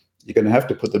you're going to have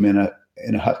to put them in a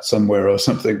hut somewhere or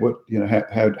something.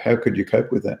 How could you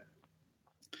cope with that?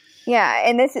 Yeah,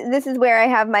 and this is where I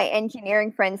have my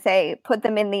engineering friends say, put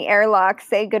them in the airlock,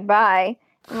 say goodbye.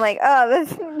 I'm like,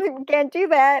 can't do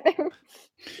that.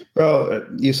 Well,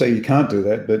 you say you can't do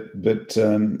that, but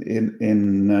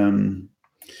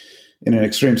in an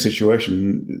extreme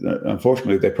situation,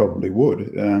 unfortunately, they probably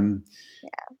would.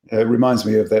 It reminds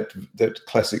me of that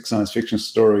classic science fiction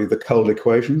story, The Cold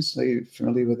Equations. Are you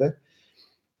familiar with that?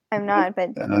 I'm not,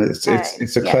 but it's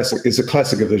a classic. It's a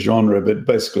classic of the genre. But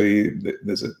basically,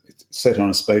 it's set on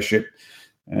a spaceship,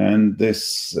 and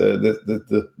this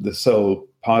the sole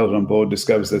pilot on board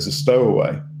discovers there's a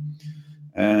stowaway,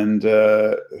 and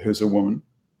who's a woman.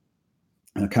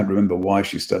 And I can't remember why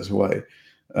she stows away,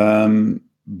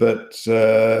 but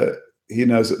he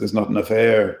knows that there's not enough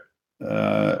air,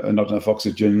 not enough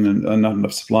oxygen, and not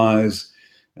enough supplies,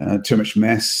 too much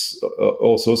mass,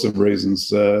 all sorts of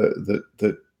reasons that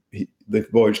the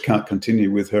voyage can't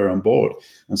continue with her on board.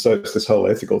 And so it's this whole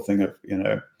ethical thing of,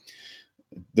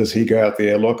 does he go out the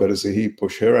airlock or does he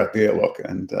push her out the airlock?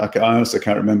 And I honestly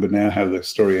can't remember now how the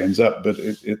story ends up, but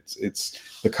it's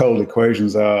the cold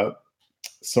equations are,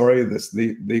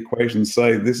 the equations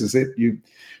say this is it.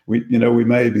 We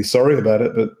may be sorry about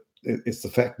it, but it's the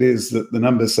fact is that the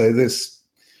numbers say this.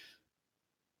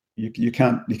 You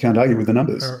can't argue with the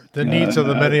numbers. The needs of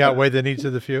the many outweigh the needs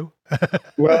of the few.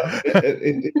 Well,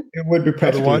 it would be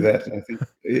practically that. I think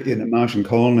in a Martian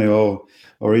colony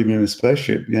or even in a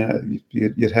spaceship,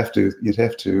 you'd have to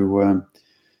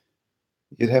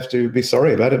be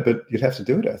sorry about it, but you'd have to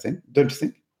do it. I think, don't you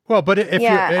think? Well, but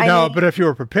if you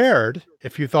were prepared,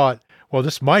 if you thought, well,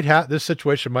 this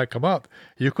situation might come up,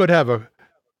 you could have a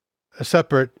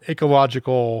separate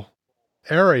ecological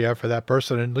area for that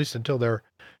person, at least until they're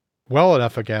well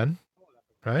enough again,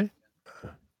 right?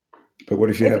 But what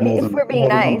if you have more than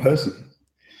one person?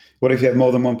 What if you have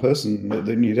more than one person?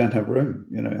 Then you don't have room.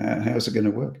 How's it going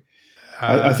to work?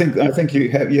 I think you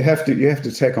have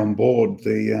to take on board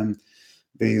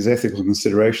these ethical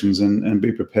considerations and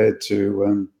be prepared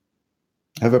to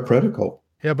have a protocol.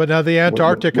 Yeah, but now the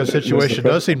Antarctica situation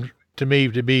does seem to me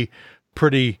to be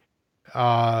pretty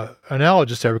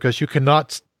analogous there, because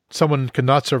someone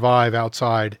cannot survive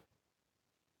outside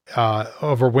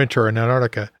over winter in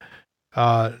Antarctica,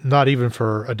 not even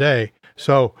for a day.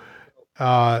 So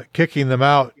kicking them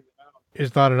out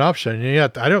is not an option. And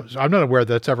yet I'm not aware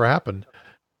that's ever happened.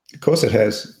 Of course it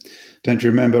has. Don't you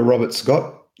remember Robert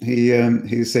Scott?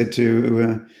 He said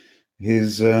to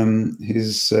his fellow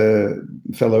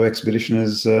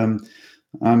expeditioners,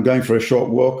 I'm going for a short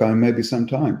walk. I may be some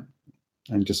time.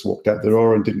 and just walked out the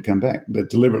door and didn't come back. They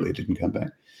deliberately didn't come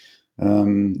back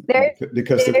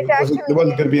because there wasn't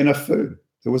going to be enough food.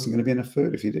 There wasn't going to be enough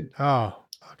food if you did. Oh,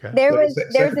 okay. There's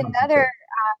another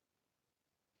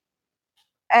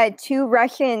 2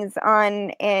 Russians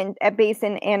on a base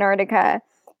in Antarctica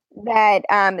that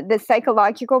the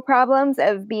psychological problems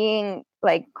of being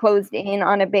like closed in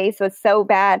on a base was so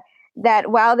bad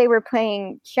that while they were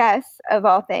playing chess, of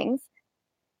all things,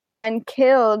 and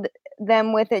killed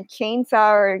them with a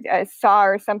chainsaw or a saw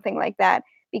or something like that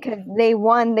because they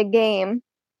won the game.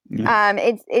 Yeah.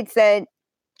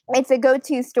 It's a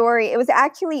go-to story. It was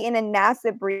actually in a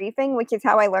NASA briefing, which is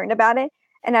how I learned about it.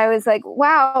 And I was like,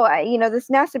 wow, this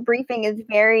NASA briefing is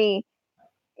very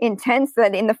intense,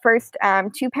 that in the first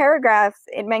 2 paragraphs,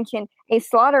 it mentioned a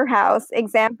slaughterhouse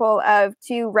example of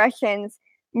 2 Russians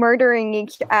murdering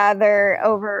each other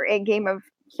over a game of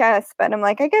chess. But I'm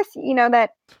like, I guess,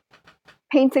 that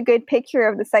paints a good picture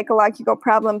of the psychological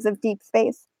problems of deep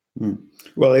space.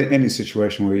 Well, in any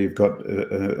situation where you've got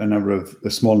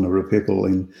a small number of people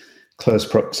in close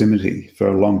proximity for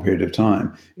a long period of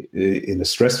time, in a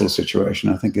stressful situation,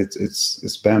 I think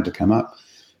it's bound to come up.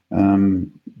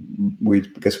 We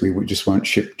just won't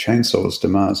ship chainsaws to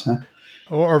Mars, huh?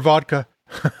 Or vodka.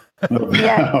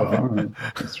 Yeah,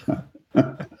 that's right.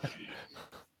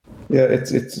 Yeah,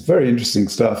 it's very interesting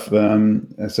stuff.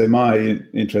 So my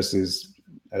interest is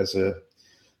as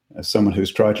someone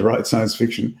who's tried to write science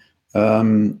fiction,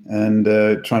 and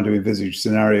trying to envisage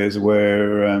scenarios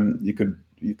where you could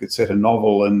set a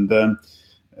novel and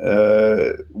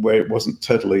where it wasn't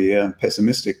totally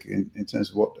pessimistic in terms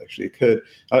of what actually occurred.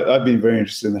 I've been very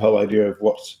interested in the whole idea of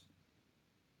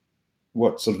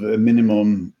what sort of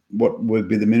what would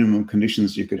be the minimum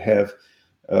conditions you could have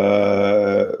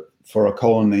for a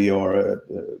colony or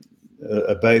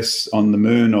a base on the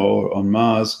moon or on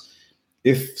Mars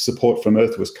if support from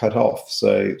Earth was cut off.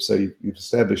 So you've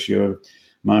established your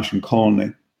Martian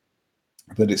colony,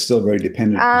 but it's still very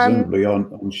dependent, presumably,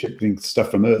 on shipping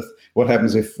stuff from Earth. What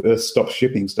happens if Earth stops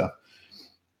shipping stuff?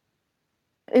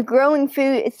 Growing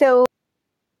food. So.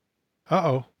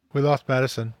 We lost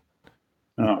Madison.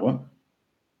 Oh, well,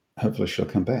 hopefully she'll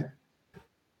come back.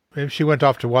 Maybe she went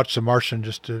off to watch The Martian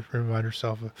just to remind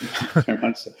herself.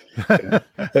 Yeah.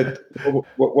 But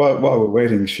while we're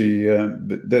waiting,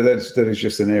 that is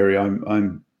just an area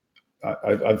I'm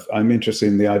interested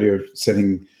in, the idea of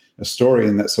setting a story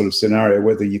in that sort of scenario,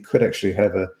 whether you could actually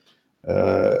have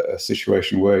a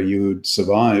situation where you would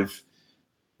survive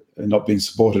not being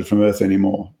supported from Earth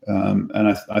anymore.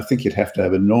 And I think you'd have to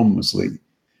have enormously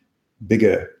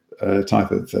bigger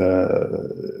type of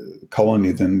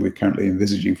colony than we're currently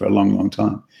envisaging for a long, long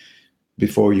time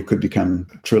before you could become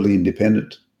truly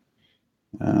independent.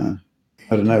 I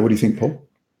don't know. What do you think, Paul?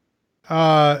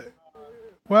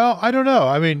 Well, I don't know.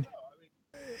 I mean,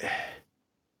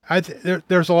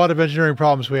 there's a lot of engineering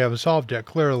problems we haven't solved yet,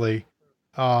 clearly.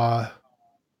 Okay,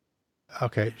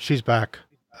 she's back.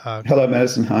 Hello,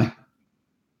 Madison. Hi.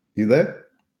 You there?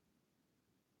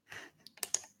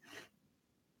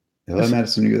 Hello,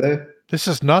 Madison. Are you there? This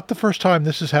is not the first time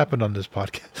this has happened on this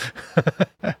podcast.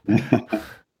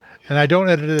 And I don't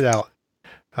edit it out.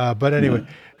 But anyway,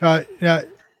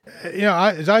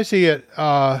 as I see it,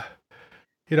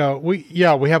 we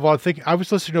have a lot of thinking. I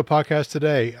was listening to a podcast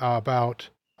today about,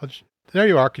 there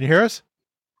you are. Can you hear us?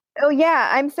 Oh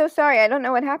yeah. I'm so sorry. I don't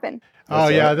know what happened. Oh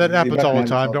yeah. That happens all the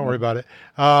time. Don't worry about it.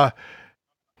 Not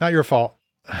your fault.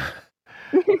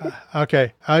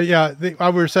 Okay.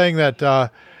 I were saying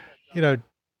that,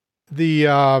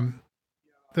 the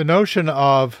notion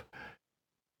of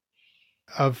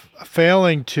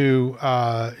failing to,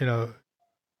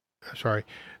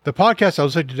 the podcast I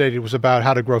was listening to today was about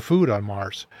how to grow food on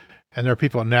Mars. And there are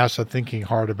people at NASA thinking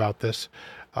hard about this,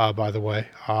 by the way.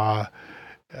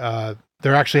 They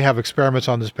actually have experiments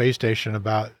on the space station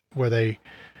about where they're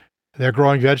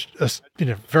growing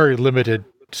very limited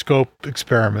scope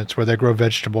experiments where they grow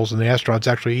vegetables and the astronauts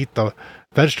actually eat the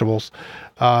vegetables.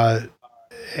 And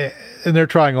they're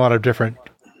trying a lot of different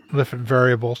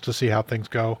variables to see how things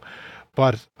go.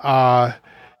 But it's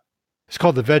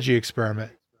called the veggie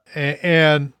experiment.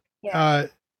 And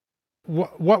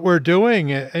what we're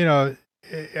doing, I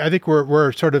think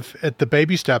we're sort of at the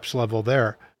baby steps level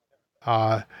there.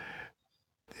 But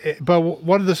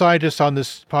one of the scientists on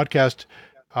this podcast,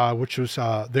 which was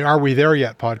the Are We There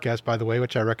Yet podcast, by the way,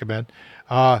 which I recommend,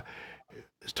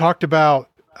 talked about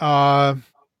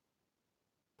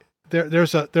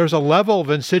there's a level of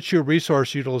in situ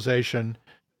resource utilization.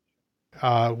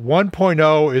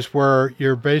 1.0 is where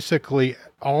you're basically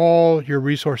all your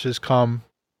resources come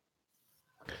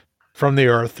from the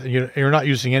Earth, and you're not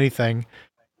using anything.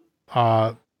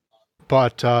 0.1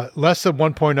 but less than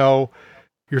 1.0,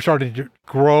 you're starting to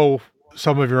grow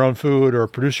some of your own food or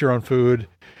produce your own food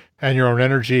and your own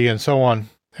energy and so on,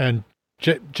 and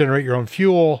generate your own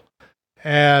fuel.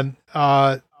 And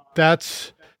and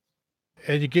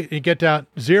you get down,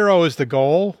 0 is the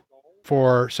goal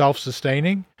for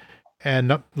self-sustaining,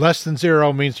 and less than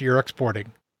 0 means you're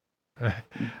exporting.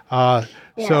 Yeah.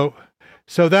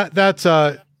 So that's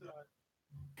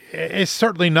it's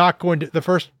certainly not going to, the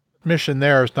first mission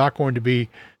there is not going to be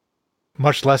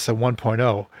much less than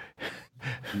 1.0.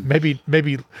 maybe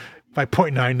by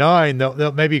 0.99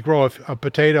 they'll maybe grow a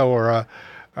potato or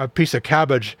a piece of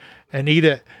cabbage and eat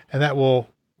it, and that will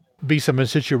be some in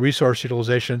situ resource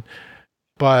utilization.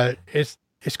 But it's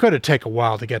going to take a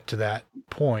while to get to that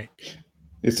point.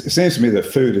 It seems to me that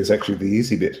food is actually the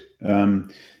easy bit.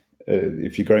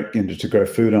 If you to grow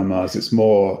food on Mars, it's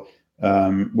more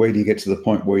where do you get to the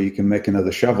point where you can make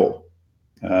another shovel,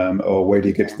 or where do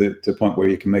you get to the point where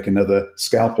you can make another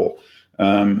scalpel?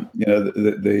 There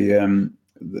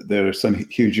are some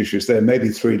huge issues there. Maybe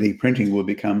 3D printing will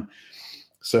become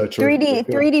so terrific.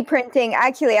 3D printing.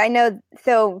 Actually, I know.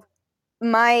 So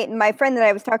my friend that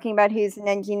I was talking about, who's an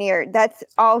engineer, that's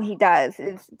all he does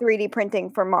is 3D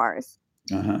printing for Mars.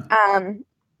 Uh-huh.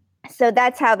 So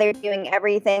that's how they're doing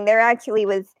everything. There actually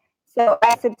was. So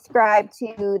I subscribe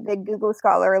to the Google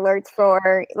Scholar alerts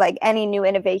for like any new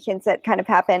innovations that kind of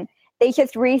happen. They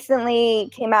just recently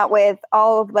came out with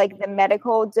all of like the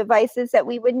medical devices that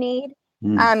we would need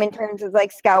in terms of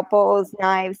like scalpels,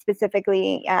 knives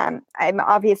specifically. I'm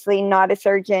obviously not a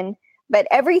surgeon, but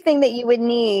everything that you would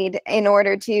need in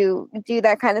order to do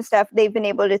that kind of stuff, they've been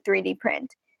able to 3D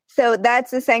print. So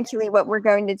that's essentially what we're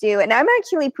going to do. And I'm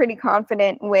actually pretty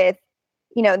confident with,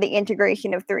 the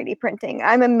integration of 3D printing.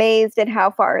 I'm amazed at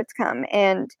how far it's come.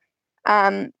 And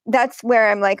that's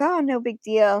where I'm like, oh, no big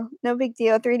deal.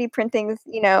 3D printing,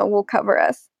 will cover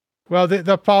us. Well,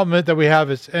 the problem that we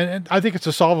have is, and I think it's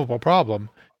a solvable problem,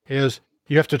 is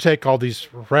you have to take all these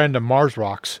random Mars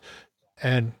rocks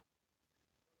and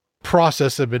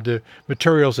process them into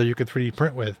materials that you can 3D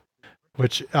print with,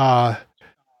 which that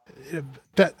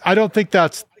I don't think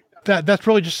that's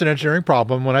really just an engineering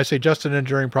problem. When I say just an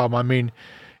engineering problem, I mean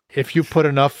if you put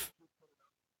enough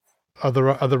of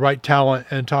the right talent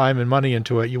and time and money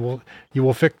into it, you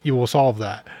will solve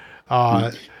that.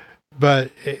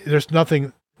 But there's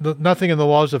nothing in the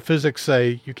laws of physics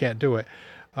say you can't do it.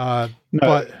 But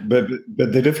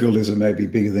the difficulties are maybe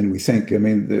bigger than we think. I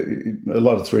mean, a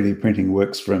lot of 3D printing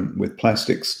works with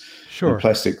plastics. Sure. And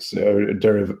plastics are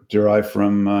derived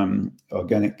from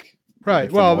organic.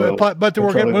 Right. Well, but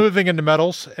we're moving into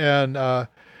metals, and now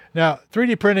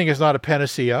 3D printing is not a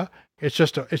panacea. It's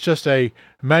just a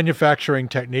manufacturing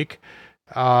technique,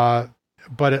 but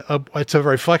it's a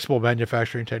very flexible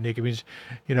manufacturing technique. It means,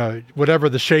 whatever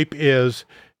the shape is,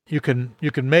 you can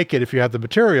make it if you have the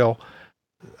material.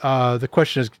 The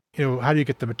question is, how do you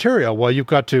get the material? Well, you've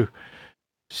got to,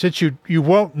 since you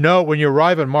won't know when you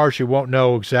arrive on Mars, you won't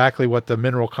know exactly what the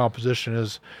mineral composition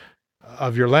is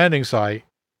of your landing site.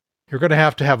 You're going to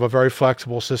have a very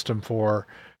flexible system for,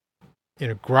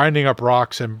 grinding up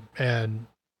rocks and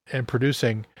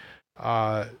producing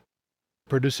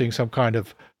some kind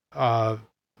of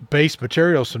base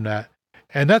materials from that.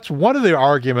 And that's one of the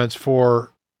arguments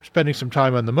for spending some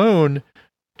time on the moon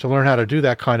to learn how to do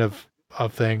that kind of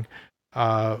thing,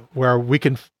 where we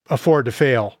can afford to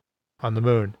fail on the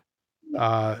moon.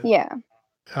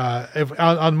 If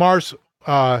on Mars,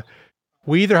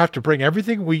 we either have to bring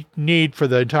everything we need for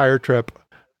the entire trip,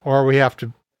 or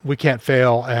we can't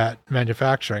fail at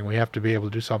manufacturing. We have to be able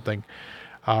to do something.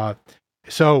 There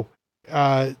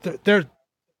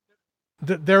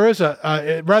is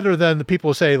rather than the people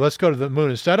who say, let's go to the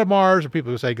moon instead of Mars, or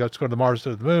people who say, let's go to Mars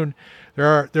instead of the moon,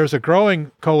 there's a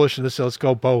growing coalition that says, let's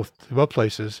go both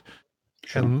places.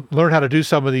 Sure. And learn how to do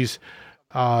some of these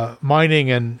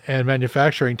mining and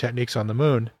manufacturing techniques on the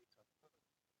moon.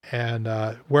 And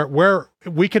where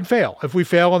we can fail. If we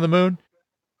fail on the moon,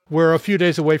 we're a few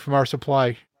days away from our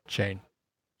supply chain.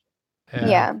 And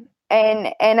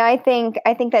I think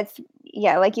that's,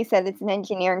 like you said, it's an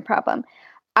engineering problem.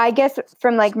 I guess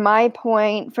from like my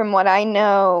point, from what I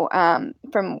know,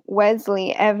 from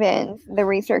Wesley Evans, the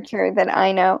researcher that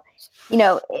I know,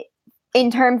 in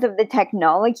terms of the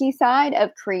technology side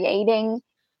of creating,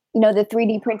 the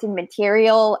 3D printed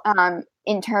material,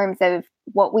 in terms of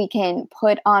what we can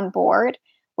put on board,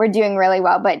 we're doing really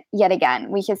well. But yet again,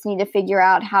 we just need to figure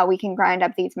out how we can grind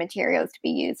up these materials to be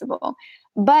usable.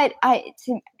 But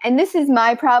and this is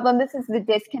my problem. This is the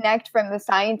disconnect from the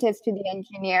scientist to the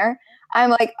engineer. I'm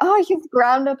like, oh, I just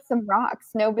ground up some rocks.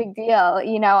 No big deal.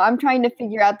 I'm trying to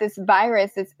figure out this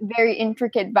virus, this very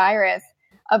intricate virus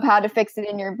of how to fix it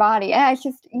in your body. And it's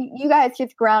just, you guys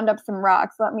just ground up some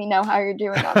rocks. Let me know how you're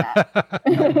doing on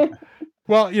that.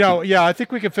 Well, yeah, I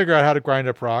think we can figure out how to grind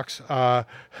up rocks.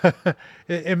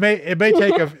 It may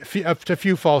take a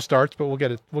few false starts, but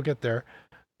we'll get there.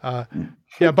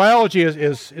 Yeah, biology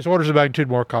is orders of magnitude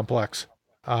more complex.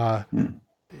 And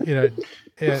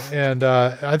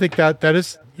I think that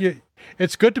is,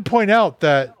 it's good to point out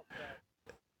that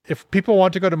if people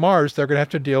want to go to Mars, they're going to have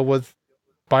to deal with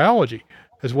biology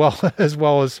as well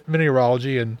as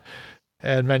mineralogy and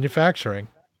manufacturing.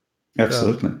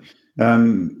 Absolutely.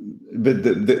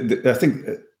 But I think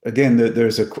again that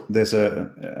there's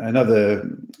another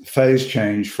phase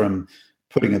change from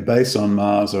putting a base on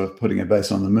Mars or putting a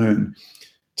base on the Moon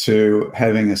to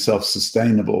having a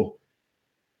self-sustainable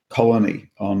colony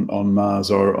on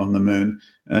Mars or on the Moon,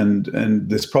 and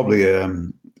there's probably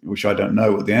which I don't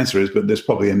know what the answer is, but there's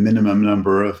probably a minimum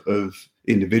number of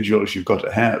individuals you've got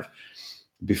to have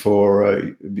before,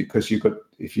 because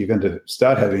if you're going to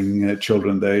start having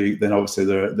children, then obviously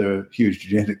there are huge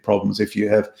genetic problems if you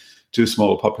have too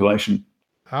small a population.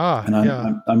 And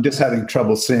I'm just having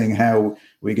trouble seeing how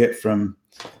we get from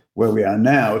where we are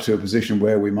now to a position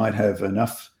where we might have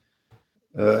enough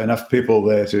people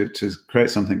there to create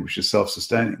something which is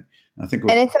self-sustaining. And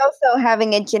it's also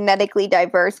having a genetically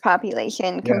diverse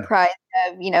population comprised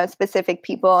of, specific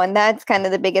people. And that's kind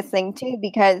of the biggest thing too,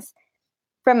 because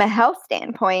from a health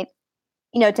standpoint,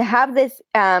 to have this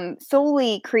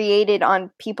solely created on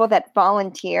people that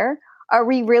volunteer, are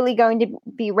we really going to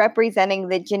be representing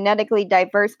the genetically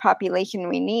diverse population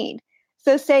we need?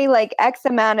 So say like X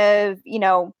amount of,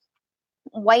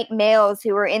 white males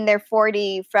who are in their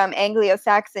 40 from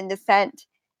Anglo-Saxon descent,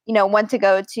 want to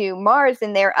go to Mars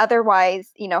and they're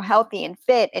otherwise, healthy and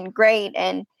fit and great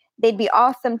and they'd be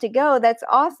awesome to go. That's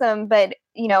awesome. But,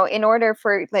 in order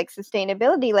for like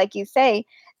sustainability, like you say,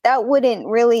 that wouldn't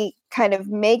really kind of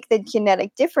make the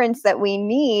genetic difference that we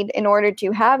need in order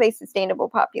to have a sustainable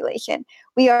population.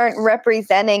 We aren't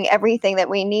representing everything that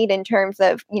we need in terms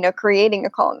of, creating a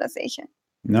colonization.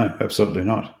 No, absolutely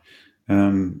not.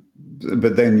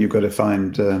 But then you've got to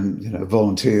find,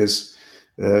 volunteers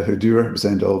who do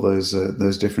represent all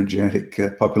those different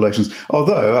genetic populations.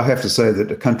 Although I have to say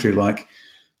that a country like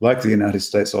the United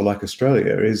States or like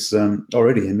Australia is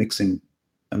already a mixing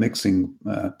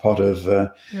pot of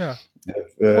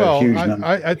huge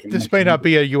numbers. This may not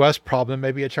be a U.S. problem,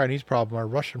 maybe a Chinese problem, or a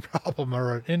Russian problem,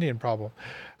 or an Indian problem.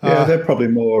 Yeah, they're probably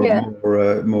more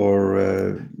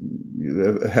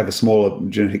have a smaller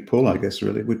genetic pool, I guess.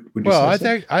 Really, would you say?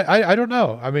 Think I don't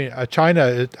know. I mean,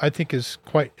 China, I think is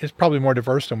probably more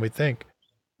diverse than we think.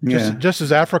 Just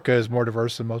as Africa is more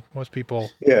diverse than most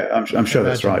people. Yeah, I'm sure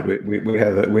that's right. We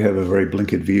have a very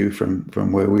blinkered view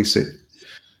from where we sit.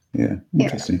 Yeah,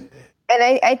 interesting.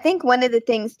 And I think one of the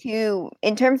things too,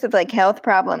 in terms of like health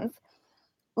problems,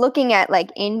 looking at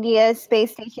like India's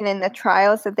space station and the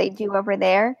trials that they do over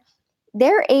there,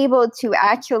 they're able to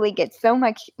actually get so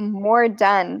much more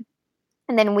done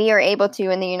than we are able to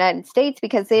in the United States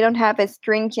because they don't have as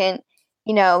stringent,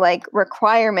 like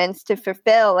requirements to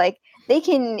fulfill. Like they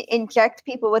can inject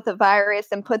people with a virus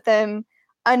and put them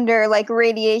under like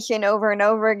radiation over and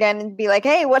over again and be like,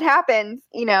 hey, what happens?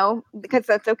 Because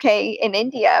that's okay in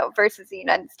India versus the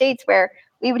United States, where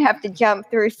we would have to jump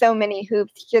through so many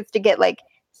hoops just to get like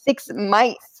 6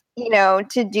 mice,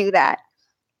 to do that.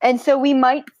 And so we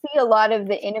might see a lot of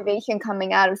the innovation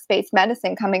coming out of space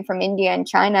medicine coming from India and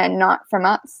China and not from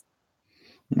us.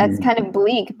 That's kind of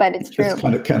bleak, but it's true. It's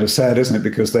kind of sad, isn't it?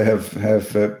 Because they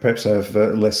perhaps have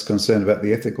less concern about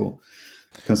the ethical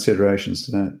considerations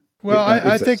to that. Well,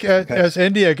 I think as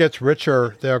India gets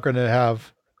richer, they're going to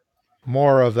have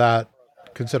more of that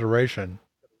consideration.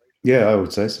 Yeah, I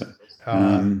would say so.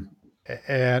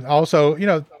 And also,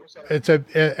 it's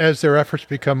as their efforts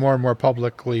become more and more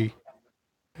publicly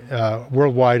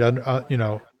worldwide,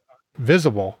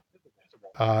 visible,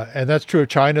 and that's true of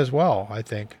China as well, I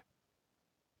think.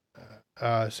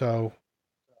 So.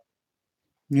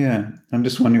 Yeah, I'm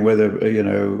just wondering whether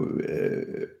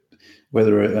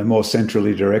whether a more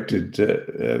centrally directed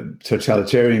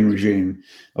totalitarian regime,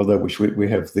 although which we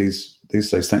have these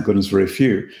days, thank goodness, very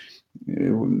few.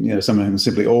 Someone who can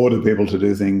simply order people to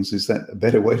do things, is that a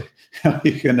better way? How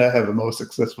you can have a more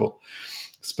successful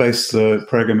space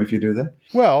program if you do that?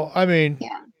 Well, I mean,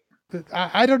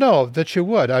 I don't know that you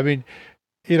would. I mean,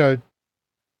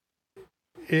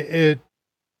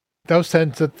 those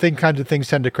kinds of things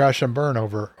tend to crash and burn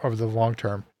over the long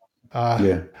term.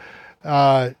 Yeah.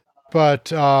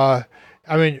 But I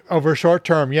mean, over short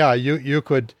term, yeah, you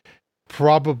could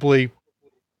probably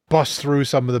bust through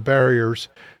some of the barriers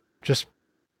just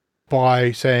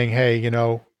by saying, hey,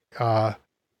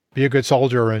 be a good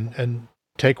soldier and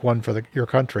take one for your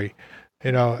country,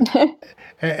 you know.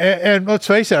 and let's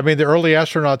face it, I mean, the early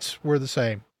astronauts were the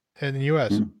same in the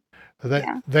U.S. Mm.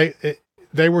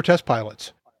 They were test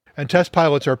pilots, and test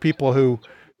pilots are people who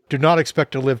do not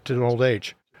expect to live to old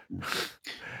age.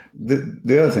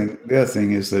 The other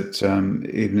thing is that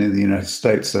even in the United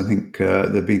States, I think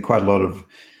there've been quite a lot of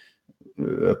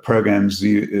programs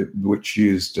which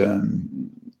used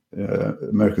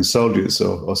American soldiers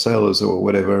or sailors or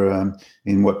whatever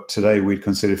in what today we'd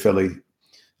consider fairly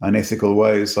unethical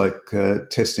ways, like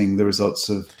testing the results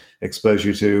of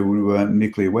exposure to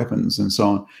nuclear weapons and so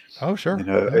on. Oh, sure.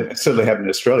 It certainly happened in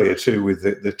Australia too, with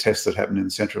the tests that happened in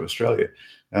Central Australia.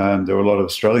 There were a lot of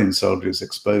Australian soldiers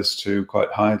exposed to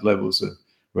quite high levels of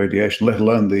radiation, let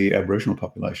alone the Aboriginal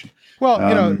population.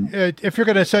 Well, if you're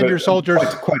going to send your soldiers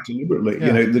quite deliberately,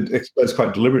 exposed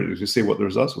quite deliberately to see what the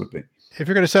results would be. If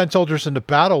you're going to send soldiers into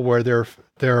battle where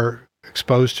they're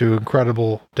exposed to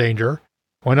incredible danger,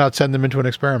 why not send them into an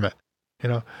experiment?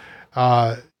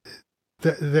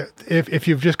 If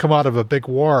you've just come out of a big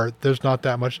war, there's not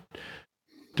that much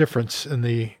difference in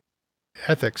the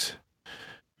ethics.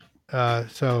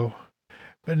 So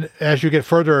as you get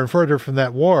further and further from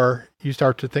that war, you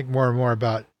start to think more and more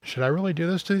about, should I really do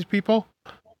this to these people?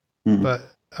 Mm-hmm. But,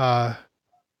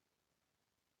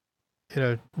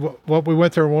 what we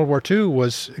went through in World War II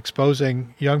was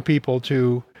exposing young people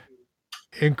to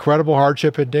incredible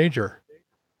hardship and danger.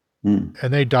 And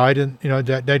they died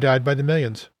they died by the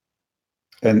millions.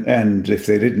 And if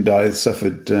they didn't die, they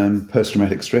suffered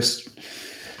post-traumatic stress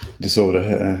disorder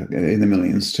in the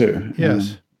millions too.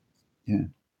 Yes. Yeah.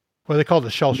 Well, they called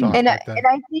it shell shock. And I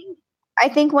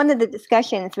think one of the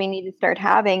discussions we need to start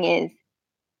having is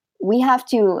we have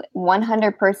to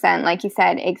 100%, like you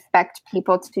said, expect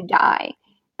people to die.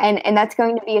 And that's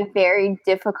going to be a very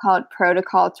difficult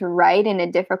protocol to write and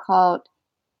a difficult,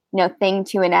 thing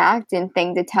to enact and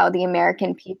thing to tell the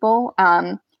American people.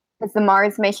 Because the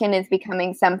Mars mission is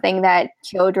becoming something that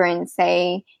children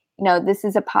say, this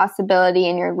is a possibility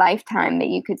in your lifetime that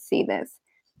you could see this.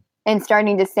 And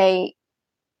starting to say,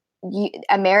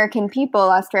 American people,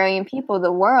 Australian people,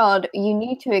 the world, you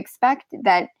need to expect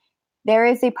that there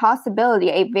is a possibility,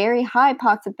 a very high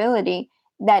possibility,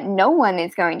 that no one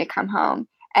is going to come home.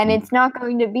 And it's not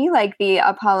going to be like the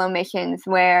Apollo missions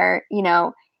where,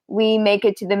 we make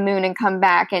it to the moon and come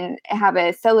back and have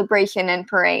a celebration and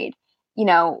parade.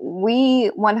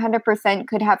 We 100%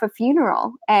 could have a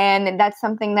funeral. And that's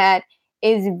something that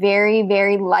is very,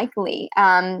 very likely.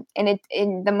 And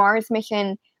the Mars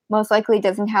mission most likely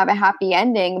doesn't have a happy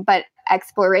ending, but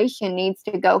exploration needs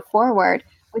to go forward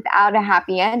without a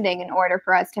happy ending in order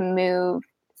for us to move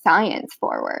science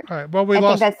forward. All right. Well, we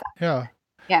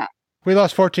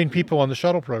lost 14 people on the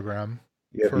shuttle program.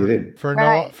 Yeah, you did. For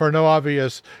no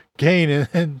obvious gain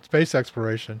in space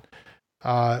exploration.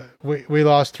 We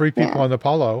lost 3 people on the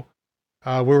Apollo.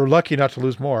 We were lucky not to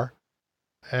lose more.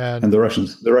 And the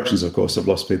Russians, of course, have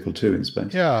lost people too in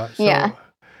space. Yeah. So,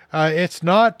 it's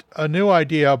not a new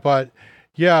idea, but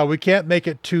we can't make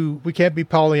it we can't be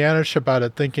Pollyannish about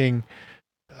it, thinking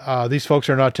these folks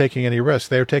are not taking any risk.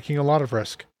 They're taking a lot of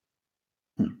risk.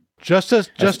 Just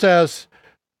as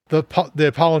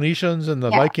the Polynesians and the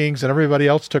Vikings and everybody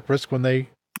else took risk when they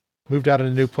moved out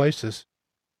into new places.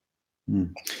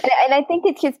 And I think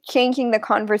it's just changing the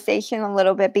conversation a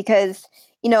little bit because,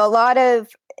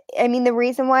 the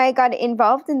reason why I got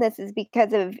involved in this is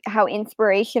because of how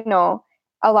inspirational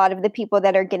a lot of the people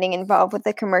that are getting involved with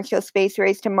the commercial space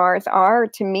race to Mars are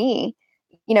to me.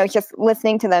 Just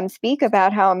listening to them speak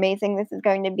about how amazing this is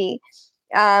going to be.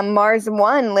 Mars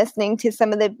One, listening to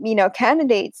some of the,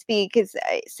 candidates speak is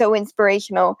so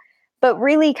inspirational, but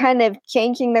really kind of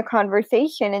changing the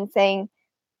conversation and saying,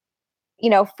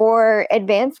 for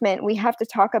advancement, we have to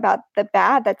talk about the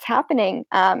bad that's happening.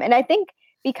 And I think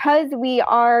because we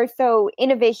are so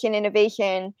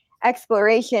innovation,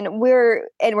 exploration, we're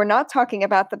not talking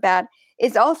about the bad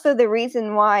is also the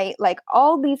reason why, like,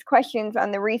 all these questions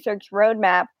on the research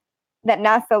roadmap that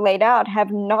NASA laid out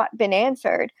have not been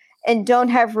answered and don't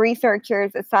have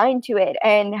researchers assigned to it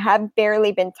and have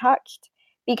barely been touched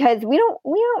because we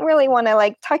don't really want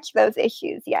to touch those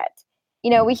issues yet.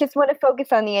 We just want to focus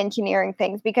on the engineering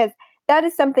things because that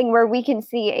is something where we can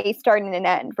see a start and an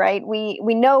end, right? We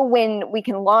know when we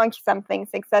can launch something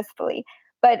successfully,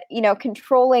 but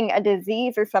controlling a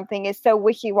disease or something is so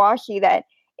wishy-washy that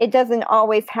it doesn't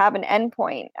always have an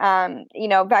endpoint.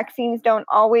 Vaccines don't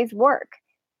always work.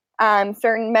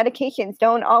 Certain medications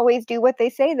don't always do what they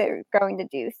say they're going to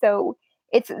do. So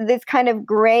it's this kind of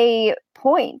gray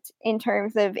point in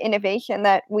terms of innovation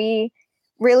that we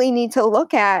really need to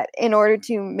look at in order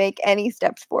to make any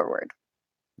steps forward.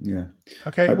 Yeah.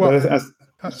 Okay. Well,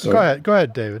 go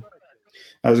ahead, David.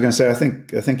 I was going to say,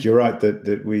 I think you're right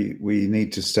that we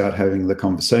need to start having the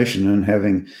conversation and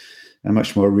having a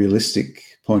much more realistic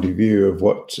point of view of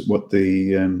what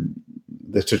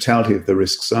the totality of the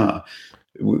risks are.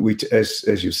 We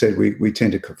as you said, we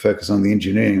tend to focus on the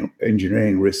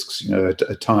engineering risks.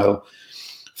 A tile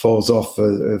falls off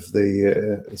of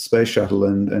the space shuttle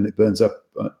and it burns up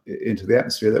into the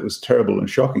atmosphere. That was terrible and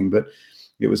shocking, but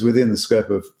it was within the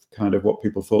scope of kind of what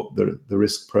people thought the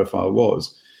risk profile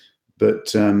was.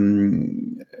 But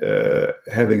having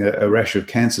a rash of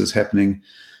cancers happening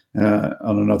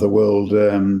on another world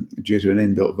due to an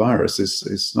inbuilt virus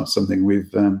is not something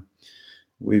we've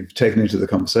taken into the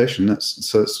conversation.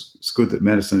 So it's good that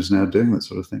Madison is now doing that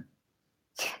sort of thing.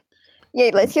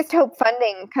 Yeah, let's just hope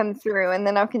funding comes through, and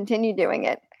then I'll continue doing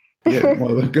it. Yeah.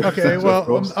 Well, okay.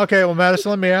 Well,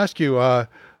 Madison, let me ask you: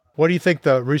 what do you think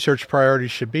the research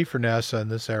priorities should be for NASA in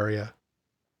this area,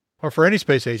 or for any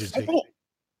space agency?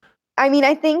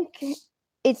 I think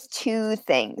it's two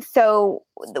things. So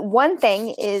one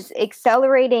thing is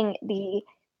accelerating the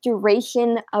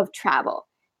duration of travel.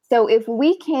 So if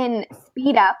we can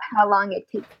speed up how long it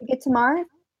takes to get to Mars,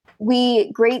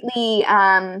 we greatly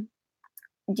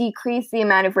decrease the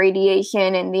amount of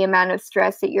radiation and the amount of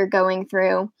stress that you're going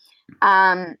through.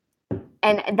 And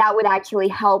that would actually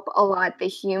help a lot the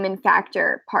human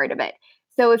factor part of it.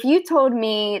 So if you told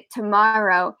me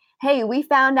tomorrow, hey, we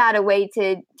found out a way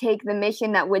to take the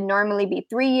mission that would normally be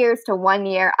 3 years to 1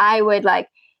 year, I would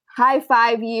high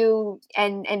five you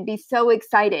and be so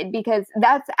excited, because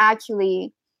that's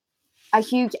actually a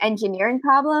huge engineering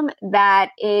problem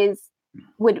that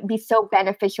would be so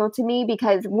beneficial to me,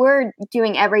 because we're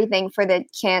doing everything for the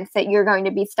chance that you're going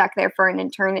to be stuck there for an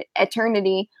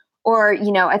eternity or, a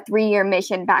 3-year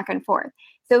mission back and forth.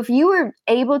 So if you were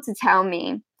able to tell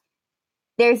me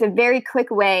there's a very quick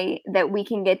way that we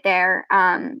can get there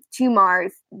to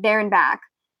Mars, there and back,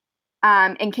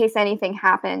 in case anything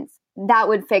happens, that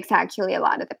would fix actually a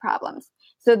lot of the problems.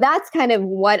 So that's kind of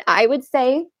what I would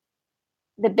say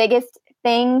the biggest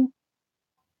thing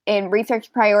in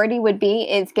research priority would be,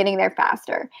 is getting there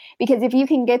faster. Because if you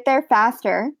can get there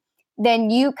faster, then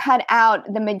you cut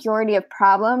out the majority of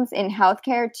problems in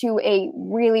healthcare to a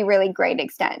really, really great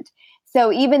extent.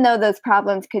 So even though those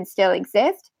problems could still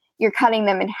exist, you're cutting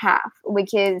them in half,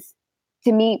 which is,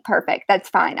 to me, perfect. That's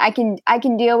fine. I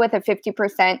can deal with a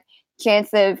 50% chance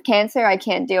of cancer. I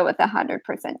can't deal with a 100%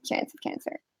 chance of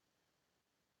cancer.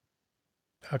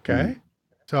 Okay.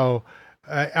 So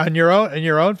in your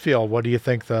own field, what do you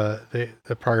think the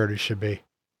priorities should be?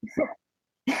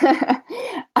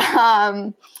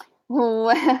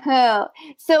 Well,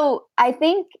 so I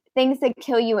think things that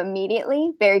kill you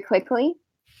immediately, very quickly,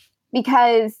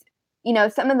 because,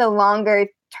 some of the longer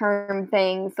term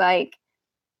things like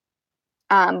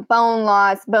bone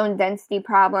loss, bone density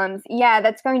problems,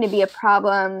 that's going to be a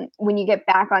problem when you get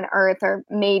back on Earth, or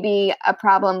maybe a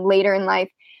problem later in life.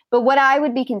 But what I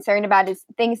would be concerned about is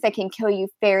things that can kill you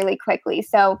fairly quickly.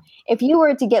 So if you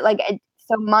were to get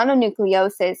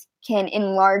mononucleosis can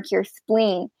enlarge your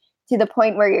spleen to the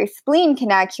point where your spleen can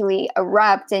actually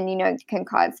erupt and, can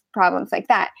cause problems like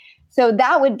that. So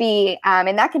that would be,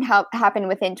 and that can happen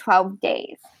within 12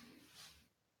 days.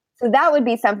 So that would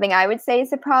be something I would say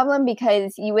is a problem,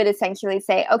 because you would essentially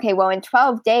say, okay, well, in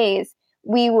 12 days,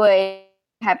 we would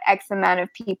have X amount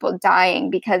of people dying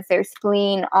because their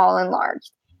spleen all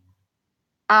enlarged.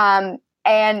 And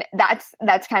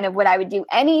that's kind of what I would do.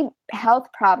 Any health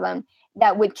problem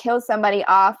that would kill somebody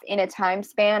off in a time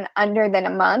span under than a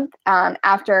month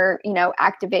after,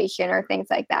 activation or things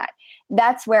like that.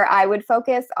 That's where I would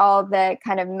focus all the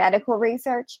kind of medical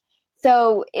research.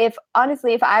 So if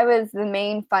I was the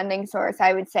main funding source,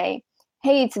 I would say,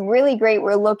 hey, it's really great.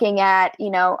 We're looking at,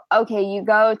 okay, you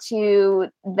go to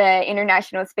the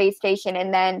International Space Station,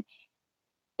 and then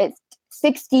it's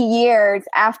 60 years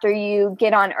after you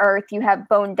get on Earth, you have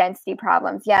bone density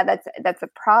problems. Yeah, that's a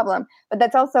problem. But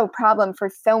that's also a problem for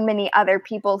so many other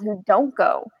people who don't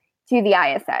go to the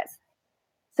ISS.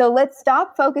 So let's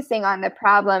stop focusing on the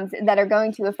problems that are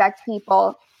going to affect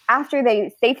people after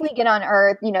they safely get on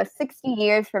Earth, 60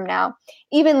 years from now.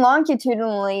 Even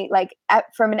longitudinally,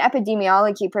 from an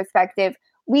epidemiology perspective,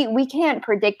 we can't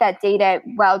predict that data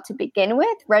well to begin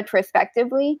with,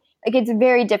 retrospectively. It's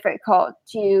very difficult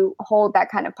to hold that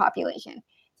kind of population.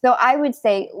 So I would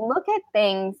say, look at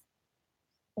things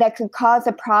that could cause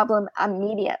a problem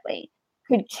immediately.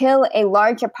 could kill a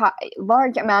large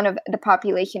amount of the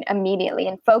population immediately,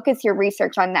 and focus your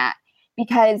research on that,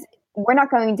 because we're not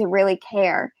going to really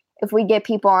care if we get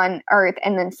people on Earth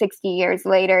and then 60 years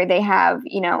later they have,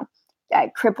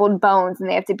 crippled bones and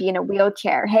they have to be in a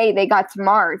wheelchair. Hey, they got to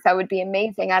Mars. That would be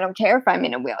amazing. I don't care if I'm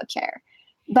in a wheelchair.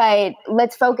 But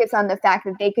let's focus on the fact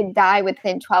that they could die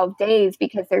within 12 days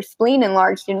because their spleen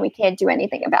enlarged and we can't do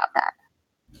anything about that.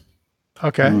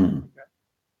 Okay.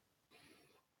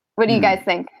 What do you guys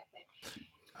think?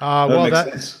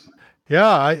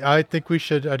 I think we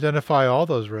should identify all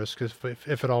those risks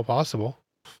if at all possible.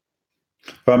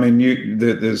 I mean,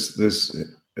 there's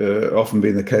often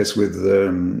been the case with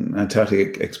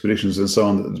Antarctic expeditions and so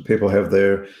on, that people have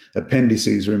their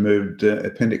appendixes removed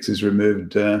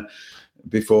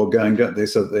before going down there,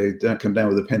 so that they don't come down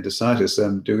with appendicitis.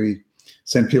 Do we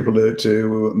send people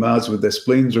to Mars with their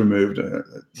spleens removed?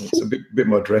 It's a bit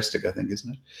more drastic, I think,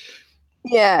 isn't it?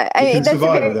 Yeah, you can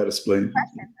survive without a spleen.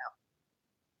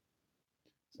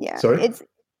 Yeah, sorry.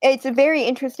 It's a very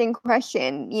interesting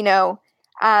question.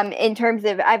 In terms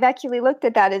of, I've actually looked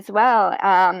at that as well.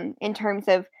 In terms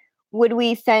of, would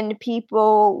we send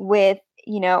people with,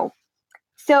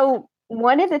 so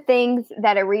one of the things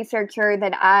that a researcher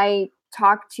that I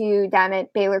talked to down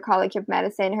at Baylor College of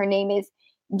Medicine, her name is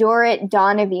Dorrit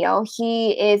Donoville.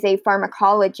 She is a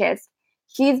pharmacologist.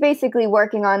 She's basically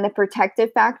working on the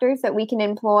protective factors that we can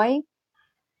employ.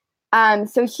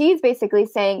 So she's basically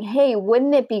saying, hey,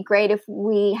 wouldn't it be great if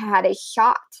we had a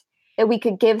shot that we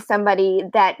could give somebody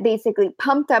that basically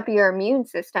pumped up your immune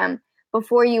system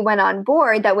before you went on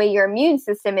board? That way your immune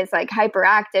system is like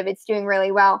hyperactive. It's doing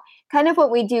really well. Kind of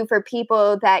what we do for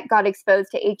people that got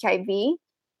exposed to HIV.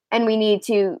 And we need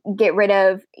to get rid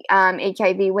of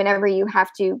HIV whenever you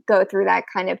have to go through that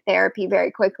kind of therapy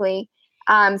very quickly.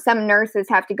 Some nurses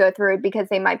have to go through it because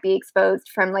they might be exposed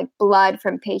from like blood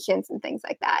from patients and things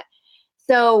like that.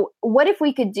 So what if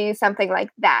we could do something like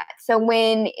that? So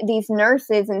when these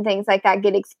nurses and things like that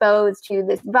get exposed to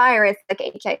this virus, like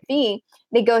HIV,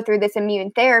 they go through this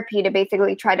immune therapy to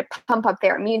basically try to pump up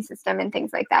their immune system and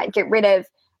things like that, get rid of,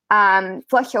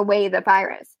 flush away the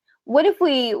virus. What if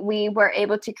we were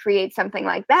able to create something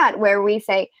like that, where we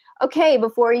say, okay,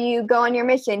 before you go on your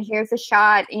mission, here's a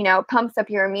shot, pumps up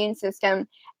your immune system,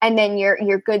 and then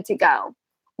you're good to go.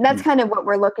 That's kind of what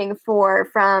we're looking for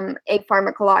from a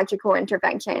pharmacological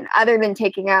intervention, other than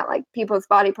taking out like people's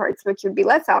body parts, which would be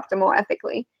less optimal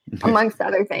ethically, amongst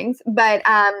other things. But,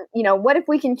 what if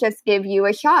we can just give you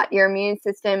a shot? Your immune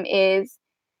system is,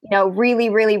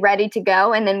 really, really ready to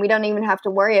go. And then we don't even have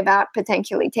to worry about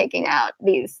potentially taking out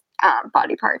these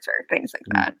body parts or things like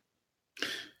that.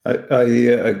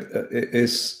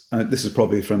 This is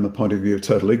probably from the point of view of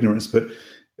total ignorance, but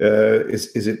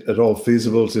is it at all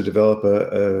feasible to develop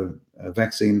a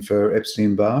vaccine for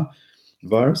Epstein-Barr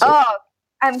virus? Oh,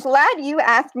 I'm glad you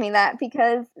asked me that,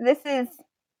 because this is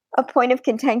a point of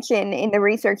contention in the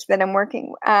research that I'm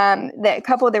working, a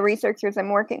couple of the researchers I'm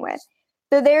working with.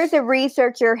 So there's a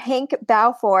researcher, Hank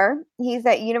Balfour. He's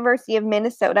at University of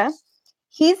Minnesota.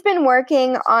 He's been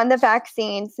working on the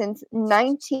vaccine since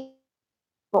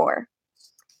 1994.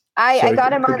 I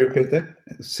got him on. Could you repeat that?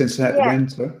 Since that when,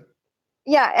 sir?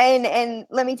 Yeah, and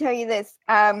let me tell you this.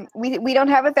 We don't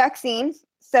have a vaccine,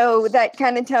 so that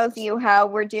kind of tells you how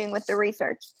we're doing with the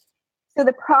research. So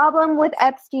the problem with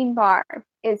Epstein-Barr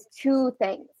is two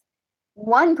things.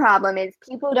 One problem is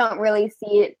people don't really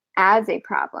see it as a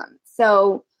problem.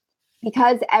 So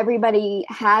because everybody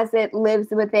has it, lives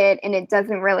with it, and it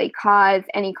doesn't really cause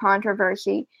any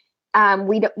controversy,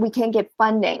 we can't get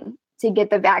funding to get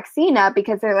the vaccine up,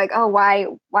 because they're like, oh, why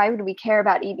would we care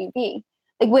about EBV?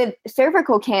 Like with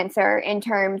cervical cancer, in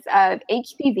terms of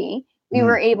HPV, we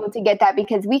were able to get that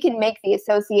because we can make the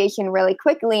association really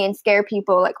quickly and scare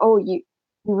people like, oh, you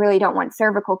really don't want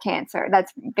cervical cancer.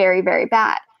 That's very, very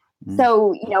bad.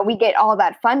 So, we get all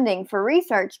that funding for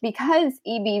research because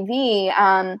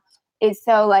EBV is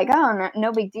so like, oh,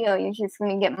 no big deal. You're just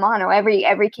going to get mono.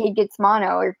 Every kid gets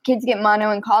mono, or kids get mono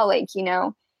in college,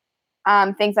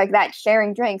 things like that.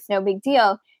 Sharing drinks, no big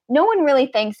deal. No one really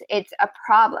thinks it's a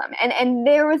problem. And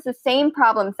there was the same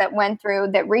problems that went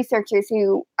through, that researchers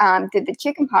who did the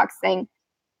chickenpox thing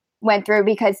went through,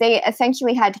 because they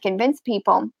essentially had to convince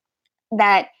people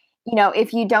that,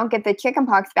 if you don't get the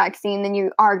chickenpox vaccine, then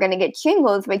you are going to get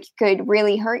shingles, which could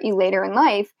really hurt you later in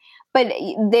life. But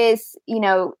this,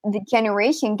 the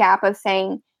generation gap of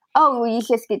saying, oh, well, you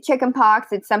just get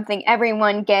chickenpox, it's something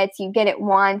everyone gets, you get it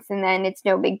once, and then it's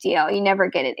no big deal. You never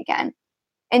get it again.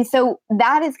 And so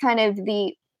that is kind of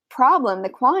the problem, the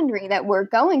quandary that we're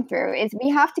going through, is we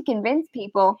have to convince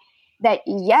people that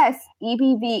yes,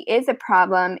 EBV is a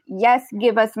problem. Yes,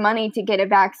 give us money to get a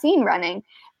vaccine running,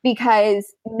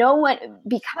 because no one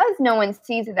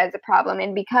sees it as a problem,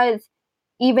 and because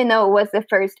even though it was the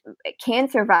first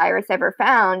cancer virus ever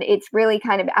found, it's really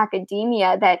kind of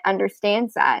academia that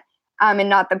understands that, and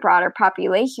not the broader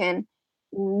population.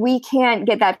 We can't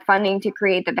get that funding to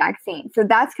create the vaccine. So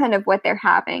that's kind of what they're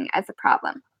having as a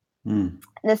problem.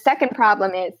 The second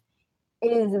problem is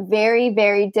very,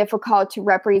 very difficult to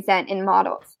represent in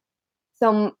models.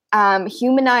 So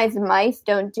humanized mice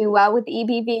don't do well with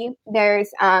EBV.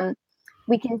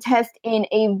 We can test in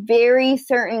a very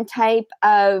certain type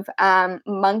of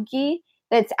monkey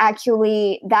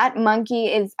that monkey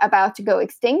is about to go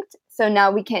extinct. So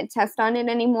now we can't test on it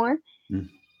anymore.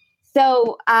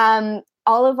 So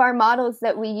all of our models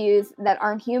that we use that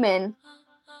aren't human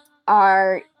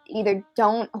are either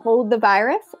don't hold the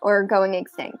virus or going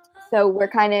extinct. So we're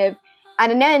kind of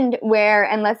at an end where,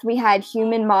 unless we had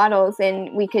human models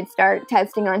and we could start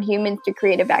testing on humans to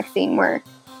create a vaccine,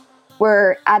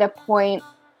 we're at a point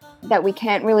that we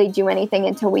can't really do anything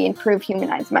until we improve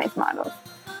humanized mice models.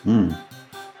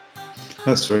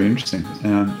 That's very interesting.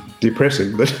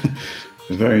 Depressing, but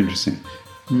it's very interesting.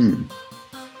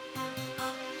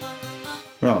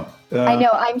 Well, I know.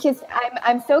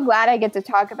 I'm so glad I get to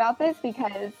talk about this,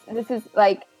 because this is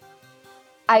like,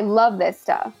 I love this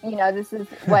stuff. This is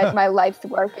what my life's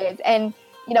work is. And,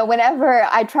 whenever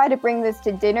I try to bring this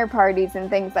to dinner parties and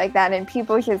things like that, and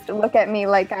people just look at me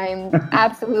like I'm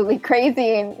absolutely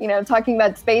crazy and, talking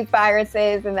about space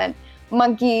viruses and then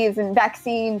monkeys and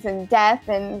vaccines and death.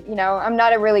 And, I'm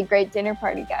not a really great dinner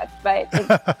party guest, but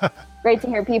it's great to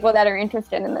hear people that are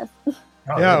interested in this.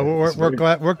 Yeah, we're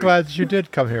glad that you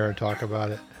did come here and talk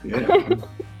about it. Yeah.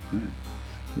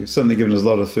 You've certainly given us a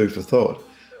lot of food for thought.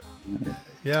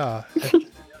 Yeah. We'll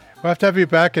have to have you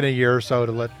back in a year or so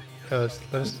to let us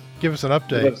give us an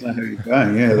update. Let us know how you're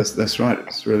going. Yeah, that's right.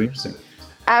 It's really interesting.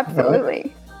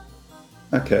 Absolutely.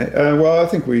 Okay. Well, I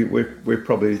think we're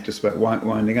probably just about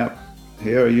winding up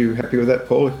here. Are you happy with that,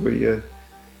 Paul? If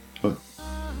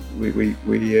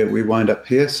we wind up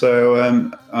here.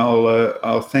 So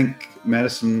I'll thank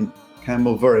Madison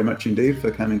Campbell very much indeed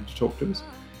for coming to talk to us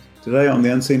today on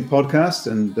the Unseen Podcast,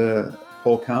 and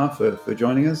Paul Carr for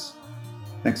joining us.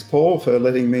 Thanks, Paul, for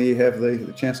letting me have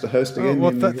the chance to host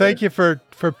again. Thank you for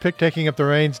taking up the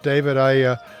reins, David.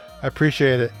 I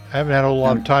appreciate it. I haven't had a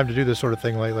lot of time to do this sort of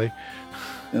thing lately.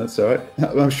 That's all right.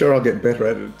 I'm sure I'll get better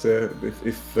at it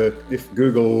if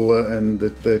Google and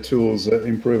the tools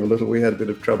improve a little. We had a bit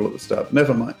of trouble at the start.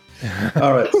 Never mind.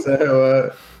 All right,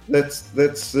 so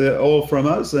that's all from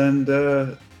us,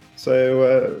 and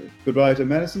so goodbye to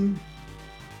Madison.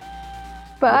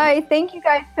 Bye. Thank you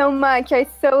guys so much. I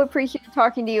so appreciate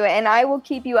talking to you, and I will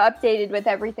keep you updated with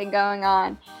everything going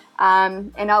on.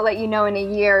 And I'll let you know in a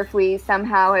year if we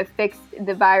somehow have fixed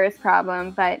the virus problem.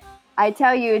 But I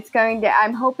tell you,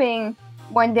 I'm hoping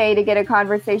one day to get a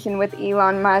conversation with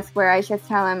Elon Musk where I just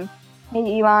tell him,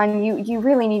 hey, Elon, you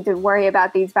really need to worry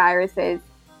about these viruses.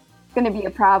 It's going to be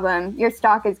a problem. Your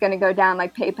stock is going to go down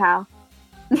like PayPal.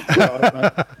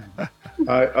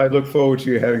 I look forward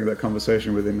to you having that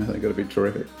conversation with him. I think it'll be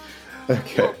terrific.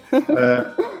 Okay.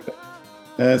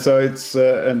 So it's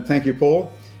and thank you,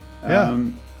 Paul. Yeah.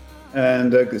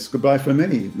 And it's goodbye from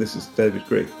me. This is David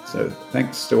Grigg. So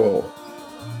thanks to all.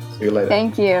 See you later.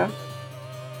 Thank you.